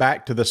come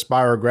back to the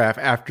Spirograph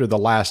after the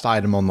last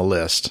item on the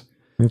list?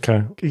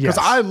 Okay. Because Yes.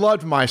 I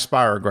loved my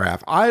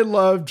Spirograph. I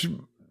loved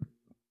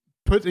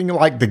putting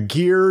like the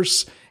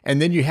gears,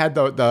 and then you had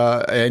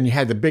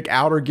the big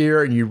outer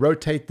gear, and you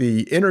rotate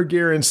the inner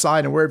gear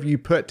inside, and wherever you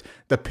put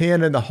the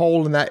pin in the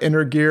hole in that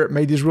inner gear, it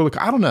made these really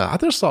cool. I don't know. I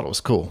just thought it was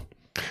cool.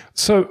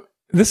 So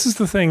this is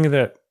the thing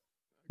that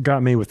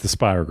got me with the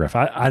Spirograph.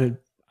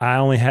 I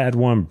only had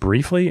one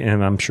briefly,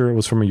 and I'm sure it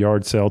was from a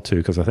yard sale too,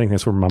 because I think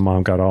that's where my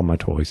mom got all my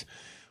toys.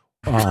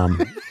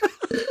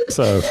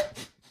 So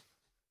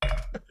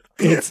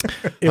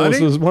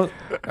it was one.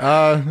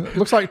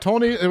 Looks like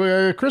Tony,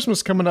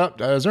 Christmas coming up.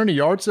 Is there any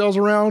yard sales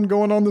around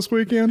going on this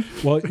weekend?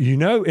 Well,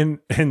 in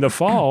the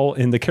fall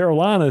in the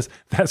Carolinas,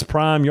 that's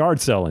prime yard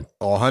selling.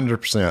 Oh,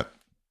 100%.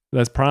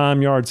 That's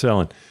prime yard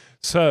selling.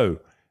 So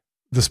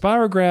the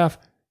Spirograph,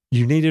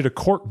 you needed a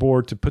cork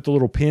board to put the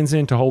little pins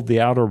in to hold the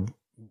outer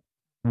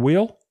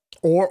wheel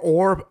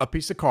Or a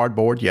piece of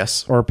cardboard,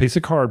 yes. or a piece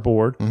of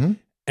cardboard. Mhm.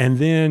 And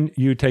then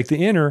you take the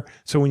inner.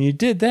 So when you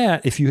did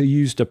that, if you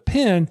used a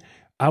pen,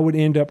 I would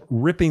end up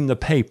ripping the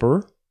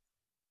paper.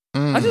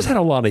 I just had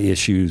a lot of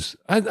issues.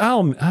 I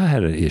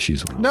had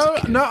issues when I was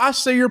a kid. No, I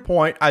see your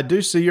point. I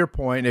do see your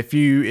point. If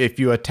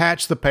you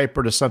attach the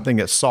paper to something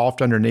that's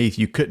soft underneath,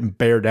 you couldn't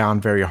bear down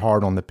very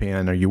hard on the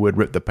pen, or you would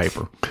rip the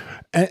paper.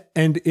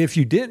 And if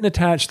you didn't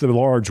attach the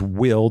large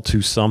wheel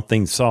to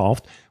something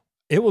soft,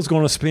 it was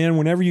going to spin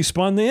whenever you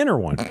spun the inner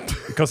one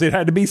because it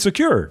had to be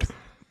secured.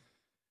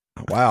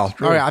 Wow.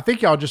 All right, I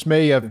think y'all just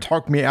may have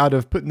talked me out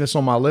of putting this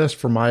on my list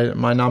for my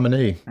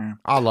nominee.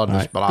 I love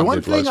this, but The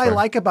one thing I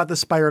like about the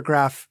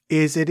Spirograph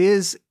is it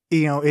is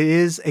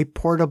a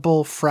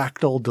portable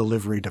fractal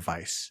delivery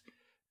device.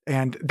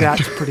 And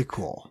that's pretty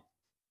cool.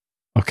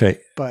 Okay.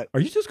 But Are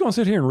you just going to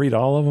sit here and read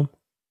all of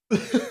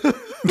them?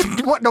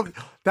 what? No,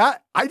 that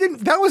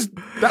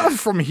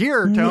was from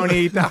here,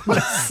 Tony. That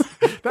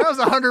was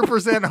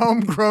 100%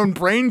 homegrown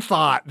brain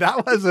thought.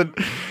 That wasn't.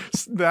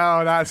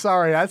 No,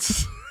 sorry.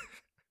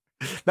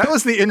 That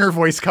was the inner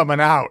voice coming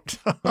out.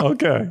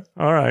 Okay.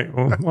 All right.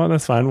 Well,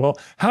 that's fine. Well,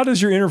 how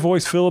does your inner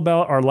voice feel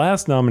about our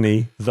last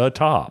nominee, The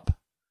Top?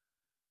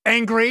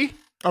 Angry?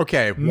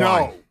 Okay, No.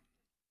 why?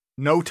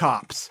 No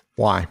tops.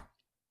 Why?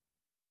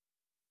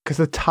 Because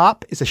the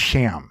top is a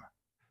sham.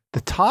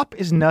 The top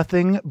is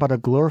nothing but a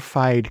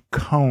glorified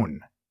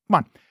cone. Come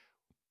on.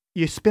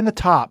 You spin a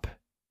top.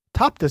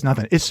 Top does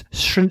nothing. It's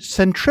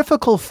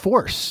centrifugal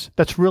force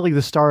that's really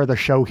the star of the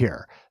show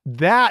here.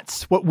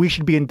 That's what we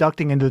should be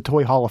inducting into the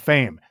Toy Hall of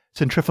Fame.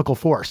 Centrifugal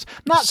force.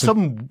 Not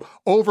some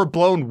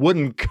overblown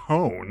wooden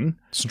cone.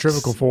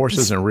 Centrifugal force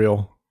isn't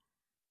real.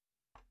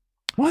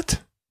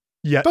 What?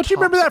 Yeah, Don't you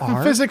remember that from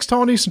are. physics,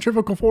 Tony?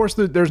 Centrifugal force.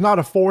 There's not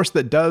a force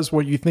that does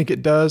what you think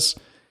it does.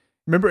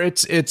 Remember,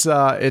 it's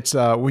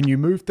when you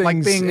move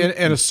Like things being-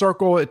 in a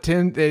circle,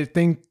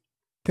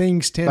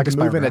 things tend Like a to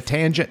move in a spirograph.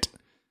 tangent.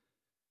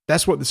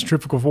 That's what the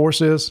centrifugal force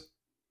is.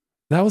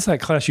 That was that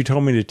class you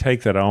told me to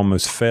take that I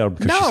almost failed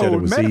because you said it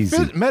was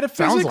easy. Metaphysics.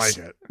 Sounds like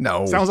it.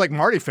 No, Sounds like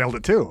Marty failed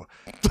it too.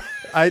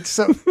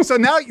 So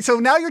now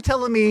you're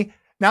telling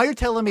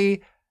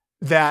me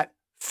that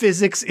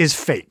physics is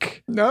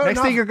fake. No, Next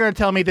no. thing you're going to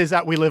tell me is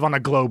that we live on a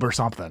globe or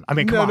something. I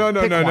mean, come No. on.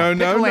 Pick one.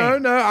 Pick a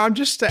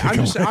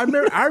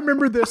lane. I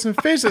remember this in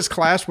physics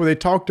class where they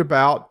talked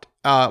about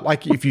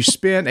like if you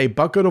spin a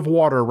bucket of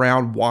water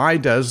around, why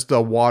does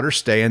the water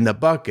stay in the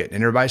bucket?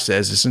 And everybody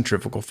says it's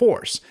centrifugal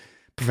force.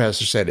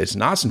 Professor said it's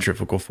not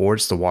centrifugal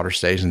force. The water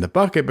stays in the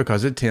bucket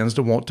because it tends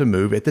to want to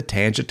move at the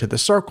tangent to the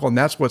circle, and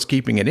that's what's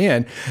keeping it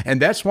in. And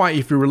that's why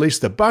if you release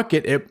the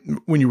bucket,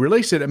 when you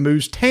release it, it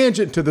moves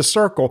tangent to the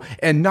circle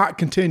and not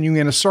continuing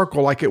in a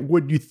circle like it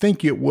would. You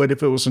think it would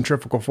if it was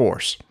centrifugal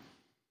force.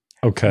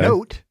 Okay.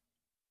 Note,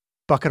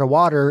 bucket of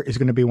water is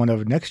going to be one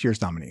of next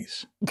year's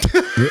nominees.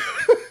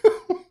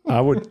 I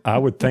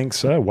would think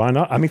so. Why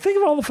not? I mean, think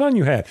of all the fun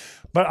you had.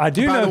 But I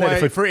do By know the that way,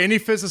 if it, for any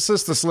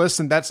physicist that's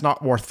listening, that's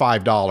not worth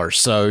 $5.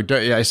 So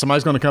if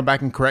somebody's going to come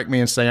back and correct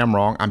me and say I'm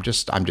wrong, I'm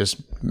just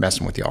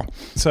messing with y'all.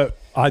 so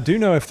I do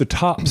know if the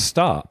top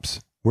stops,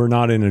 we're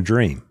not in a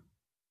dream.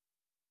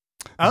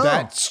 Oh,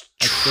 That's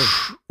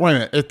true. Wait a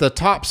minute. If the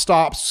top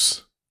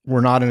stops,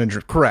 We're not in a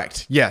dream.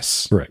 Correct.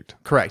 Yes. Correct.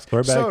 Correct.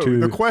 We're back so to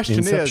the question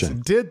Inception. is,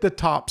 did the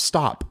top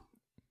stop?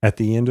 At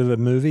the end of the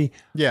movie,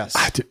 Yes.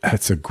 I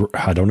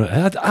don't know.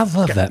 I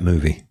love that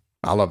movie.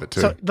 I love it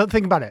too. So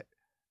think about it.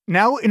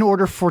 Now, in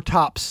order for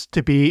tops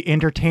to be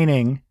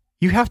entertaining,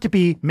 you have to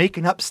be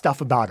making up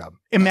stuff about them,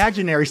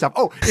 imaginary stuff.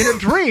 Oh, in a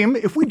dream,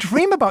 if we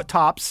dream about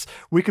tops,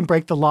 we can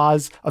break the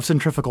laws of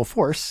centrifugal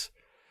force.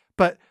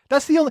 But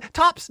that's the only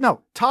tops.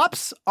 No,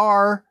 tops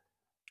are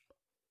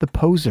the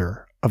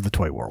poser of the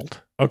toy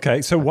world.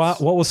 Okay, so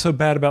what was so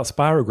bad about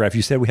Spirograph?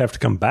 You said we have to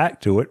come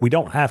back to it. We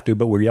don't have to,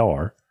 but we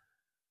are.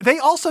 They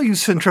also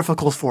use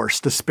centrifugal force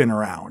to spin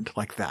around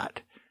like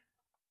that.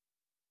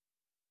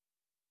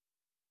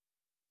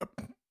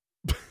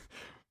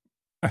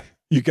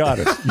 You got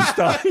it. You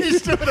stopped.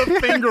 He's doing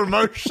a finger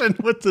motion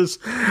with this.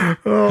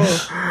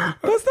 Oh.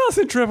 That's not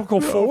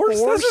centrifugal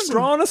force. That's just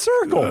drawing a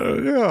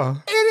circle. Yeah.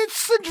 And it's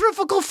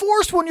centrifugal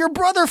force when your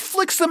brother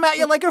flicks them at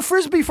you like a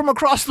frisbee from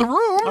across the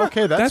room.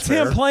 Okay, that's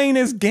him fair. playing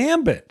his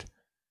Gambit.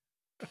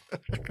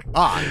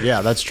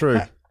 Yeah, that's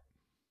true.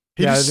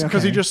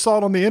 Because he just saw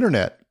it on the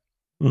internet.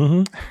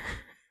 Mm-hmm.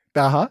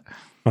 Uh-huh.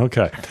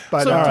 Okay.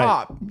 But So all right.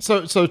 top.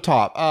 So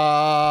top.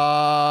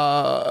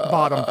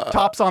 bottom.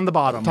 Tops on the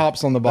bottom.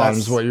 Tops on the bottom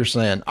That's- is what you're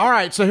saying. All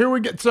right, so here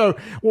we get. So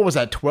what was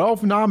that?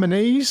 12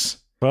 nominees.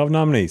 12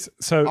 nominees.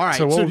 So, All right.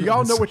 So, do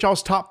y'all know what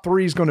y'all's top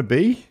 3 is going to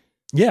be?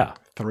 Yeah.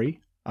 3.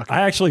 Okay.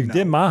 I actually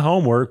did my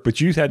homework, but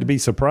you had to be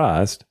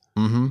surprised.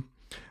 Mm-hmm.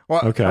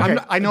 Well, Okay.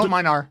 I know what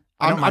mine are.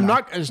 I'm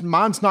not.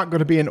 Mine's not going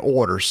to be in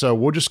order. So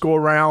we'll just go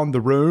around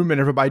the room and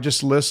everybody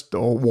just list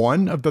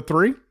one of the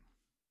 3.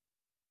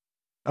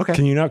 Okay.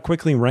 Can you not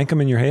quickly rank them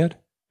in your head?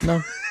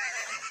 No.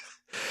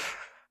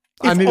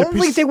 If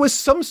only there was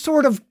some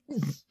sort of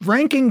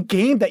ranking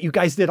game that you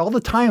guys did all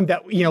the time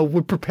that,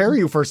 would prepare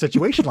you for a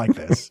situation like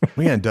this.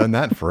 We ain't done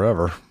that in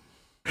forever.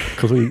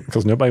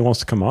 Because nobody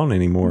wants to come on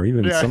anymore.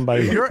 Even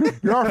somebody. You're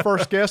our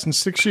first guest in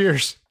 6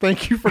 years.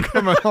 Thank you for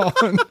coming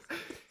on.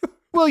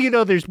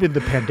 Well, there's been the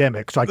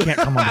pandemic, so I can't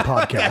come on the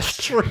podcast. That's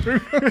true.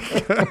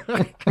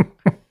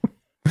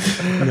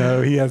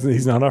 No, he hasn't.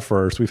 He's not our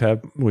first. We've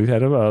had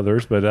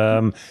others, but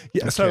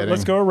yeah. Just So kidding.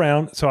 let's go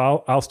around.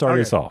 So I'll start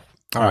us off.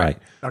 All right.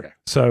 Okay.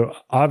 So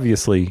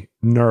obviously,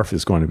 Nerf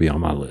is going to be on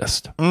my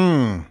list.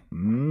 Mm.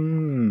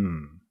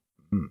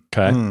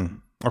 Okay.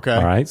 Mm. Okay.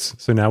 All right.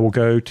 So now we'll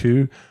go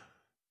to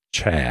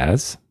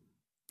Chaz.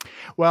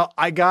 Well,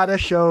 I gotta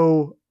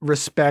show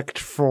respect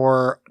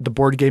for the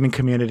board gaming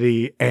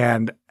community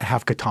and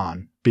have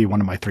Catan be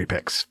one of my 3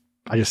 picks.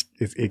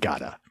 It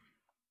gotta.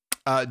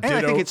 And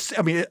I think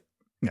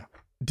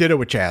Ditto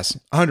with Chaz,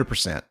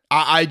 100%.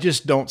 I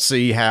just don't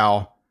see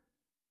how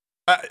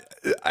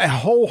a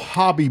whole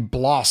hobby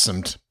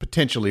blossomed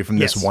potentially from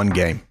this one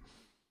game.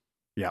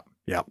 Yep.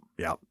 All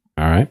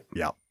right.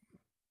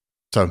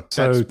 So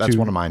that's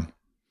one of mine.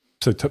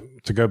 So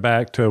to go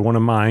back to one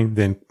of mine,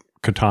 then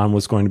Catan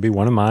was going to be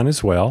one of mine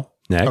as well.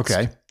 Next.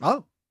 Okay.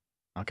 Oh,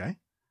 okay.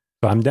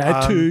 So I'm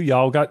at 2.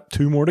 Y'all got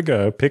 2 more to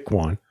go. Pick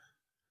one.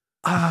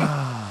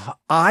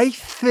 I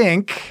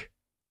think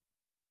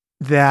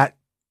that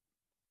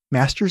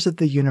Masters of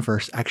the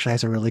Universe actually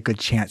has a really good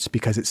chance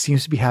because it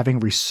seems to be having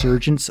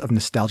resurgence of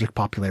nostalgic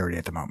popularity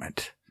at the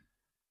moment.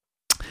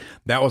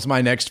 That was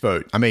my next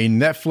vote. I mean,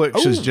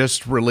 Netflix has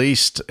just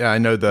released, I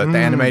know the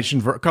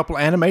animation, a couple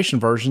of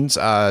animation versions.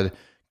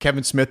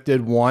 Kevin Smith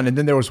did one, and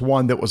then there was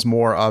one that was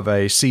more of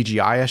a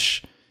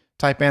CGI-ish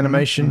type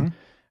animation.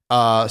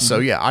 So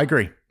yeah, I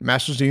agree.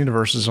 Masters of the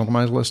Universe is on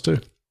my list too.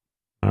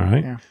 All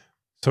right. Yeah.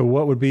 So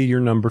what would be your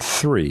number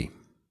 3?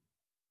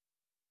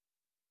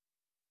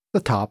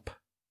 The top.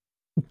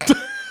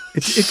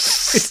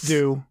 It's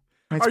due.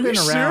 It's Are you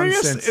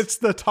serious? since It's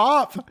the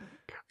top.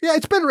 Yeah,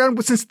 it's been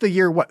around since the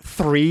year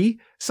 3.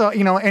 So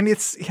and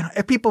it's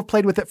people have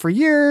played with it for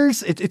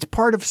years. It's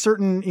part of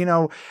certain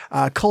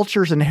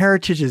cultures and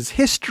heritage's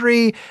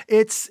history.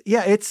 It's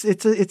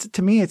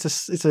to me it's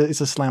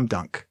a slam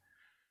dunk.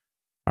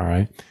 All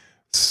right.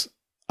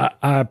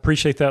 I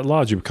appreciate that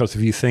logic because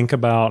if you think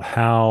about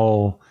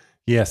how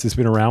yes, it's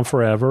been around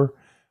forever,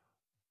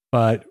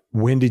 but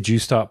when did you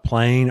stop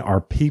playing? Are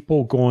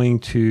people going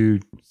to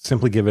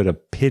simply give it a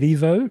pity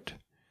vote?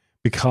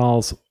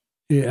 Because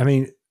I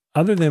mean,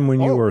 other than when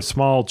you were a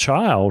small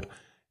child,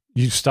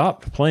 you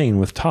stopped playing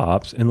with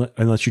tops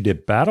unless you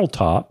did battle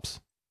tops.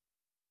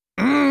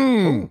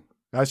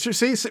 That's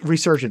just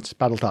resurgence,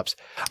 battle tops.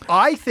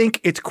 I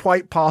think it's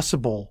quite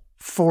possible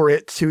for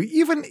it to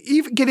even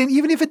get in,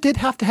 even if it did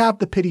have to have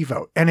the pity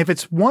vote. And if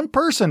it's one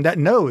person that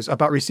knows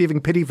about receiving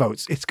pity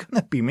votes, it's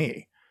going to be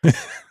me.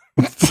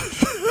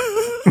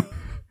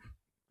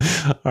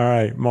 All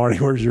right, Marty,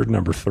 where's your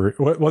number 3?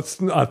 What's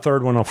a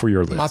third one off for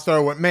your list? My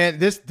third one, man,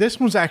 this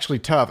one's actually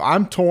tough.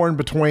 I'm torn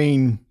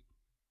between.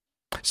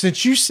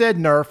 Since you said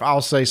Nerf,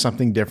 I'll say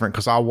something different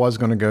because I was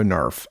going to go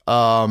Nerf.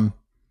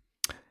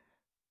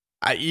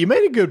 You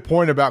made a good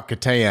point about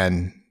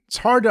Catan. It's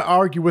hard to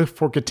argue with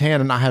for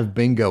Catan, and I have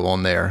Bingo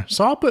on there,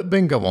 so I'll put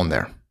Bingo on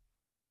there.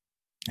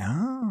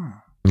 Oh,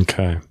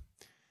 Okay.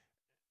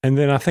 And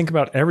then I think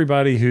about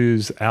everybody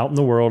who's out in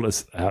the world,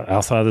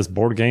 outside of this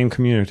board game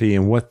community,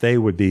 and what they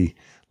would be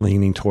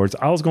leaning towards.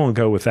 I was going to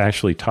go with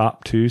actually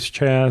top twos,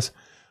 Chaz,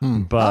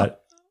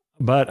 but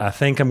I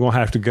think I'm going to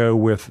have to go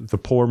with the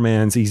poor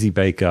man's Easy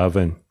Bake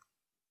Oven.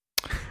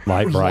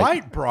 Light Bright.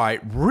 Light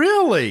Bright,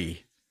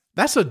 really?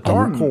 That's a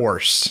dark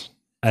horse.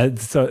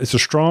 It's a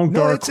strong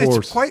dark horse.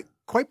 It's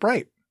quite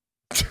bright.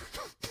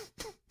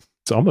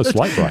 It's almost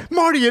Light Bright.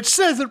 Marty, it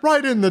says it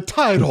right in the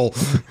title.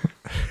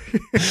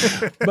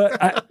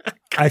 But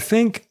I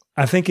think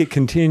it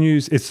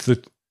continues. It's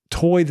the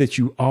toy that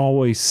you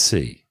always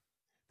see,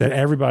 that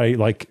everybody,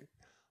 like,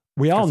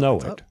 we all know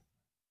it.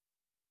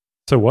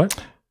 So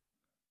what?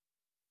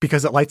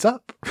 Because it lights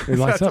up. It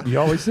lights up. You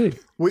always see.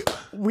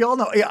 We all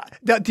know. Yeah.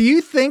 Now, do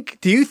you think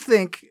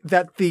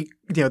that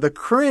the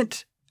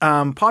current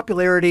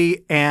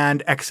popularity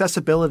and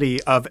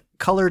accessibility of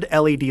colored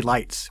LED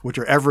lights, which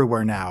are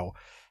everywhere now,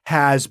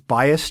 has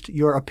biased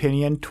your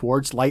opinion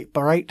towards Light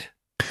Bright?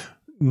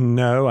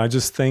 No, I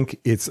just think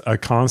it's a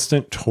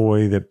constant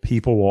toy that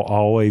people will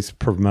always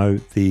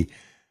promote the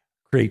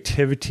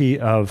creativity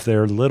of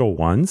their little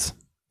ones.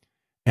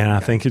 And I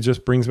think it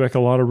just brings back a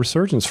lot of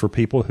resurgence for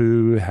people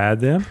who had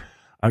them.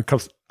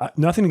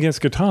 Nothing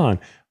against Catan,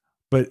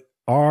 but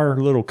our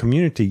little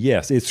community,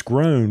 yes, it's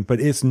grown, but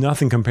it's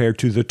nothing compared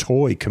to the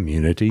toy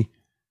community.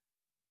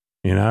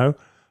 You know?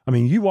 I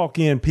mean, you walk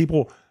in,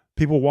 people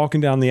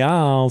walking down the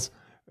aisles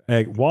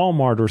at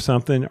Walmart or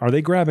something, are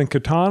they grabbing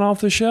Catan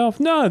off the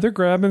shelf? No, they're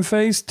grabbing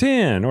Phase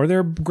 10, or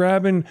they're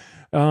grabbing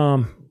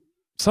some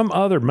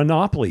other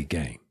Monopoly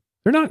game.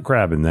 They're not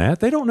grabbing that.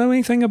 They don't know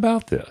anything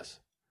about this.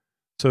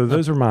 So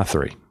those are my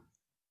three.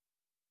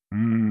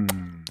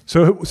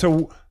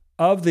 So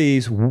of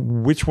these,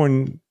 which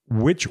one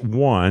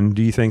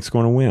do you think is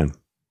going to win?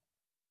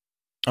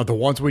 Are the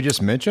ones we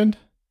just mentioned?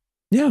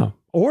 Yeah.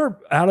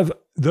 Or out of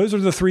those are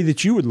the three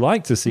that you would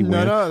like to see win.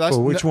 No, that's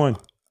which one?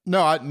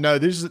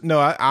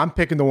 I'm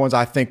picking the ones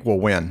I think will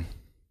win.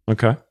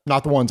 Okay.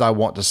 Not the ones I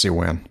want to see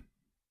win.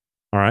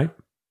 All right.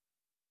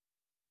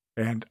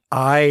 And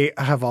I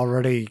have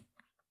already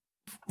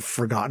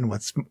forgotten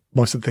what's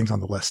most of the things on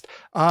the list.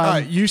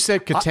 You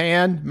said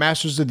Catan,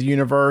 Masters of the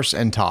Universe,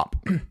 and Top.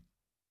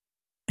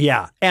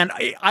 Yeah. And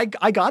I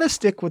got to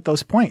stick with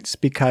those points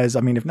because,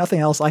 I mean, if nothing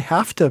else, I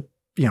have to,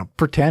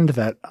 pretend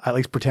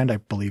I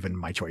believe in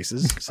my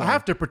choices. So, I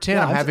have to pretend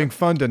I'm having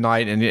fun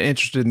tonight and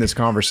interested in this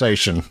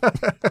conversation.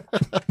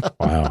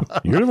 Wow.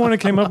 You're the one that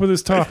came up with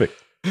this topic.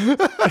 we do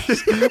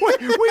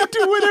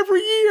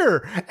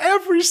it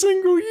every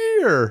single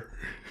year.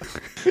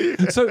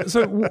 So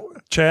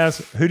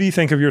Chaz, who do you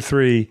think of your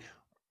three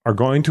are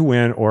going to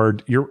win? Or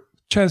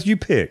Chaz, you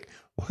pick.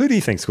 Who do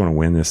you think is going to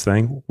win this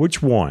thing?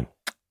 Which one?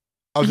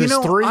 Of this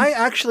three? I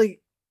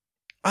actually,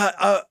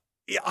 I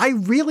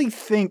really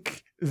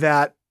think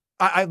that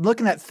I'm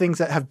looking at things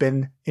that have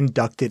been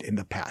inducted in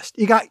the past.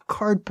 You got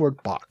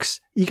Cardboard Box.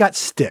 You got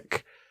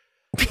Stick.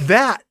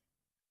 That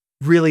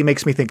really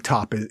makes me think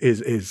Top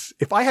is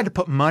if I had to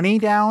put money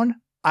down,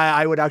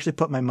 I would actually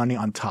put my money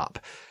on Top.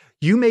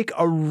 You make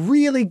a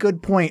really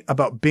good point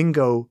about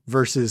Bingo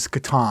versus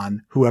Catan.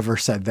 Whoever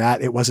said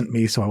that, it wasn't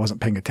me, so I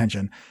wasn't paying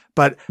attention.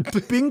 But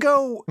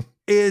Bingo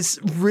is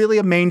really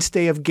a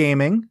mainstay of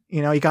gaming.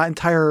 You got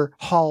entire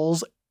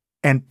halls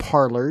and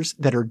parlors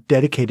that are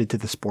dedicated to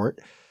the sport.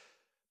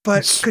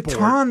 But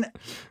Catan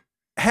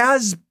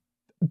has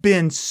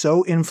been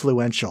so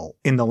influential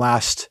in the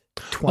last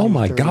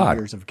 20, 30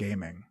 years of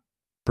gaming.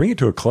 Bring it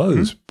to a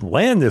close.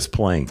 Land this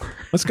plane.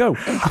 Let's go.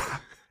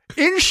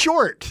 In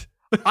short,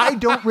 I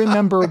don't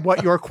remember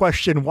what your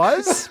question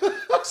was,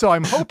 so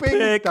I'm hoping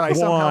that I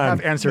somehow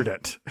have answered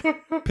it.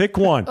 Pick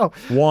one.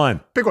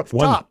 One. Pick one.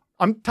 Top.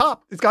 I'm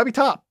Top. It's got to be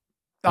Top.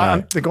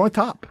 I'm going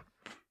Top.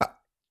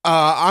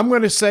 I'm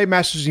going to say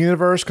Masters of the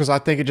Universe because I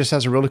think it just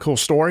has a really cool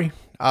story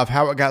of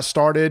how it got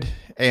started,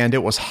 and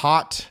it was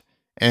hot,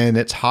 and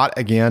it's hot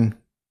again.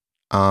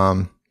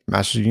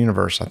 Masters of the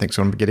Universe, I think, is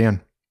going to get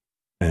in.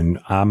 And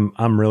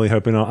I'm really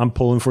hoping I'm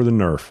pulling for the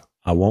Nerf.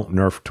 I want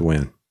Nerf to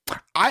win.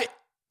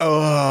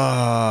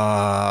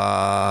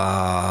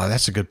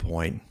 That's a good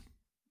point.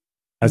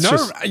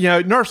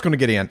 Nerf's going to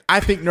get in. I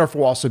think Nerf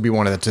will also be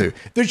one of the two.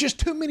 There's just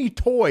too many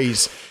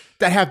toys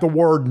that have the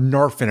word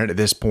Nerf in it at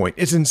this point.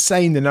 It's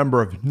insane the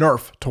number of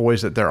Nerf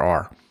toys that there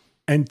are.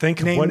 And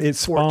think of what it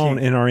spawned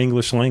in our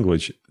English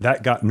language.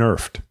 That got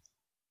nerfed.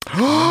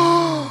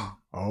 Oh.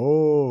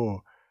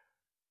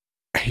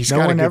 No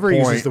one ever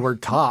uses the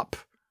word top.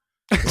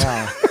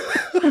 Wow.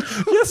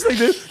 Yes, they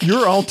do.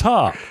 You're on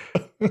top.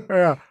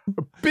 Yeah.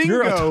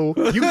 Bingo.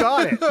 You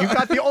got it. You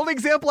got the only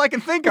example I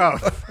can think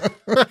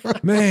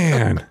of.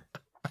 Man.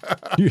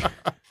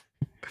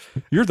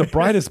 You're the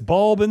brightest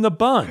bulb in the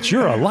bunch.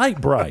 You're a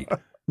Light Bright.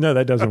 No,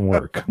 that doesn't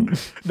work.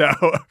 No.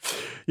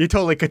 You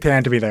totally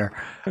Catan to be there.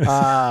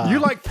 You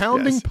like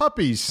pounding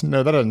puppies.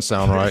 No, that doesn't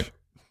sound right.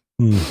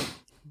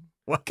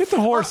 Get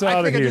the horse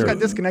out of here. I just got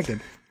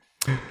disconnected.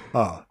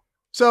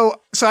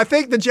 So I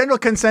think the general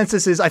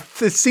consensus is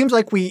it seems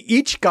like we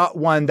each got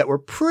one that we're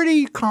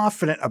pretty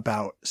confident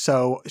about.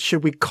 So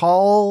should we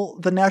call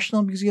the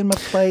National Museum of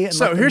Play? And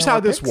so here's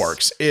how this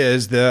works: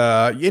 is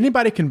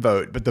anybody can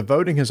vote, but the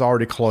voting has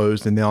already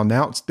closed, and they'll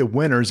announce the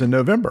winners in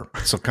November.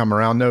 So come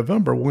around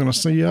November, we're going to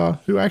see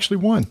who actually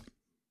won.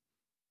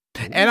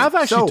 And I've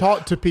actually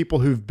talked to people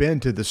who've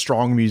been to the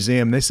Strong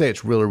Museum. They say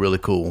it's really, really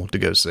cool to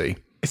go see.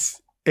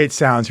 It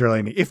sounds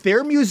really neat. If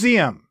their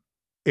museum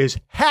is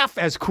half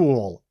as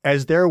cool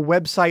as their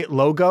website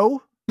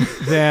logo,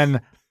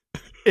 then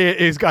it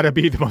is got to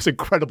be the most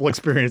incredible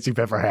experience you've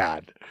ever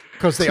had.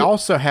 Because they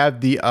also have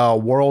the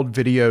World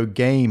Video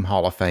Game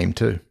Hall of Fame,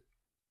 too.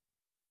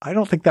 I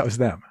don't think that was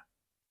them.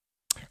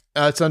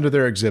 It's under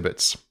their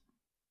exhibits.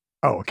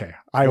 Oh, okay.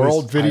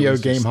 World Video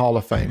Game Hall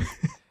of Fame.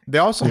 They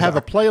also have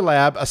a play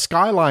lab, a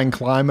skyline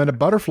climb, and a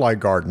butterfly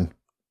garden.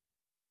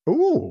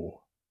 Ooh.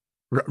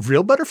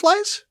 Real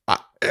butterflies?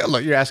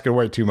 Look, you're asking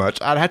way too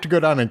much. I'd have to go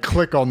down and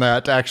click on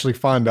that to actually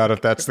find out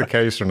if that's the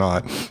case or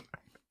not.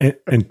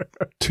 And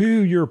to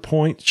your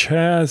point,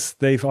 Chaz,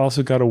 they've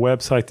also got a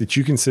website that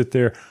you can sit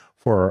there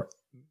for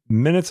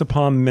minutes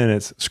upon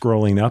minutes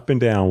scrolling up and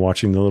down,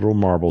 watching the little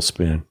marble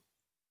spin.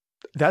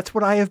 That's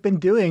what I have been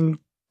doing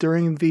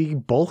during the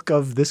bulk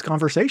of this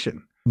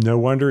conversation. No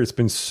wonder it's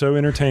been so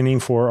entertaining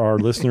for our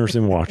listeners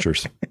and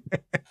watchers.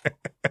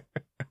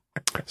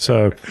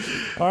 So,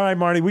 all right,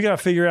 Marty, we got to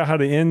figure out how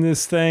to end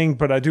this thing,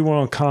 but I do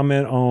want to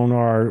comment on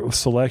our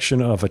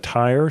selection of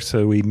attire.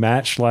 So we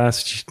matched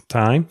last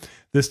time.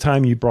 This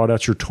time you brought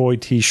out your toy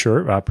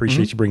T-shirt. I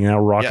appreciate you bringing out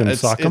Rock'em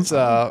Sock'em. It's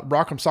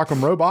Rock'em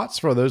Sock'em Robots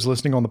for those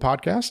listening on the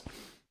podcast.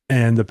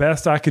 And the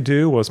best I could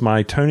do was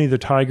my Tony the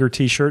Tiger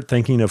T-shirt,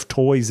 thinking of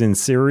toys in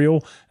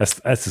cereal. That's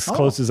as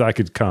close as I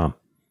could come.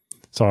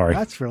 Sorry.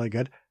 That's really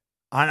good.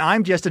 And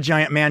I'm just a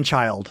giant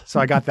man-child, so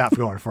I got that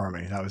going for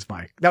me. That was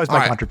my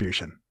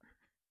contribution.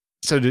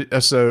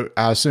 So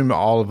I assume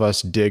all of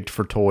us digged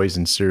for toys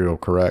and cereal,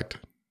 correct?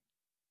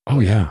 Oh,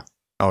 yeah.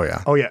 Oh,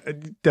 yeah. Oh, yeah.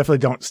 Definitely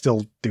don't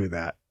still do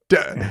that. Do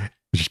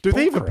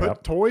they even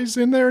put toys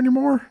in there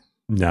anymore?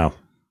 No.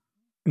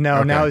 No,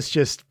 Okay. Now it's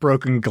just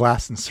broken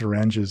glass and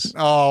syringes.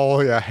 Oh,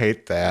 yeah, I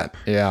hate that.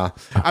 Yeah.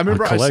 I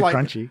remember it's like,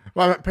 Crunchy.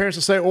 my parents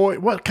would say, "Oh,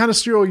 what kind of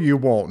cereal you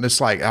want?" And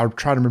it's like, I'll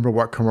try to remember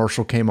what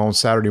commercial came on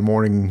Saturday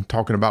morning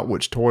talking about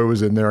which toy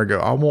was in there. I go,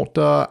 I want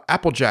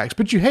Apple Jacks,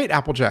 but you hate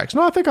Apple Jacks.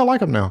 No, I think I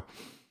like them now.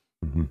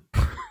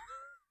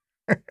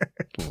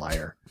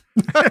 Liar.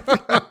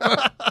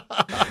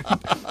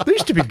 There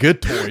used to be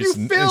good toys.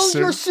 You filled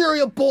your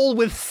cereal bowl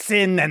with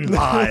sin and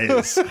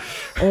lies.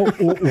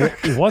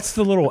 What's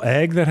the little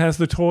egg that has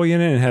the toy in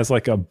it? It has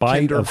like a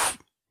bite of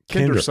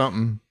Kinder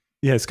something.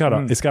 Yeah, it's got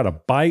a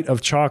bite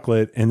of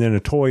chocolate and then a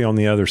toy on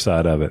the other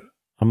side of it.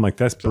 I'm like,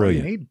 that's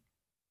brilliant.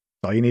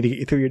 All you need to get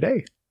you through your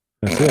day.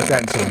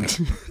 That's it.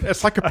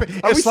 It's like a. Are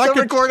we It's like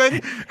still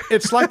recording?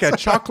 It's like a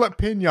chocolate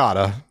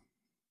piñata.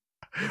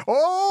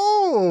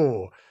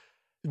 Oh,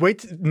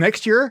 wait!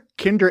 Next year,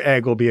 Kinder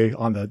Egg will be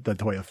on the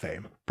Toy of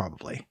Fame,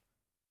 probably.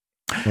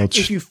 Well,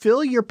 If you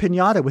fill your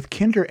piñata with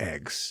Kinder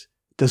Eggs,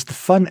 does the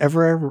fun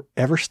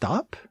ever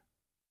stop?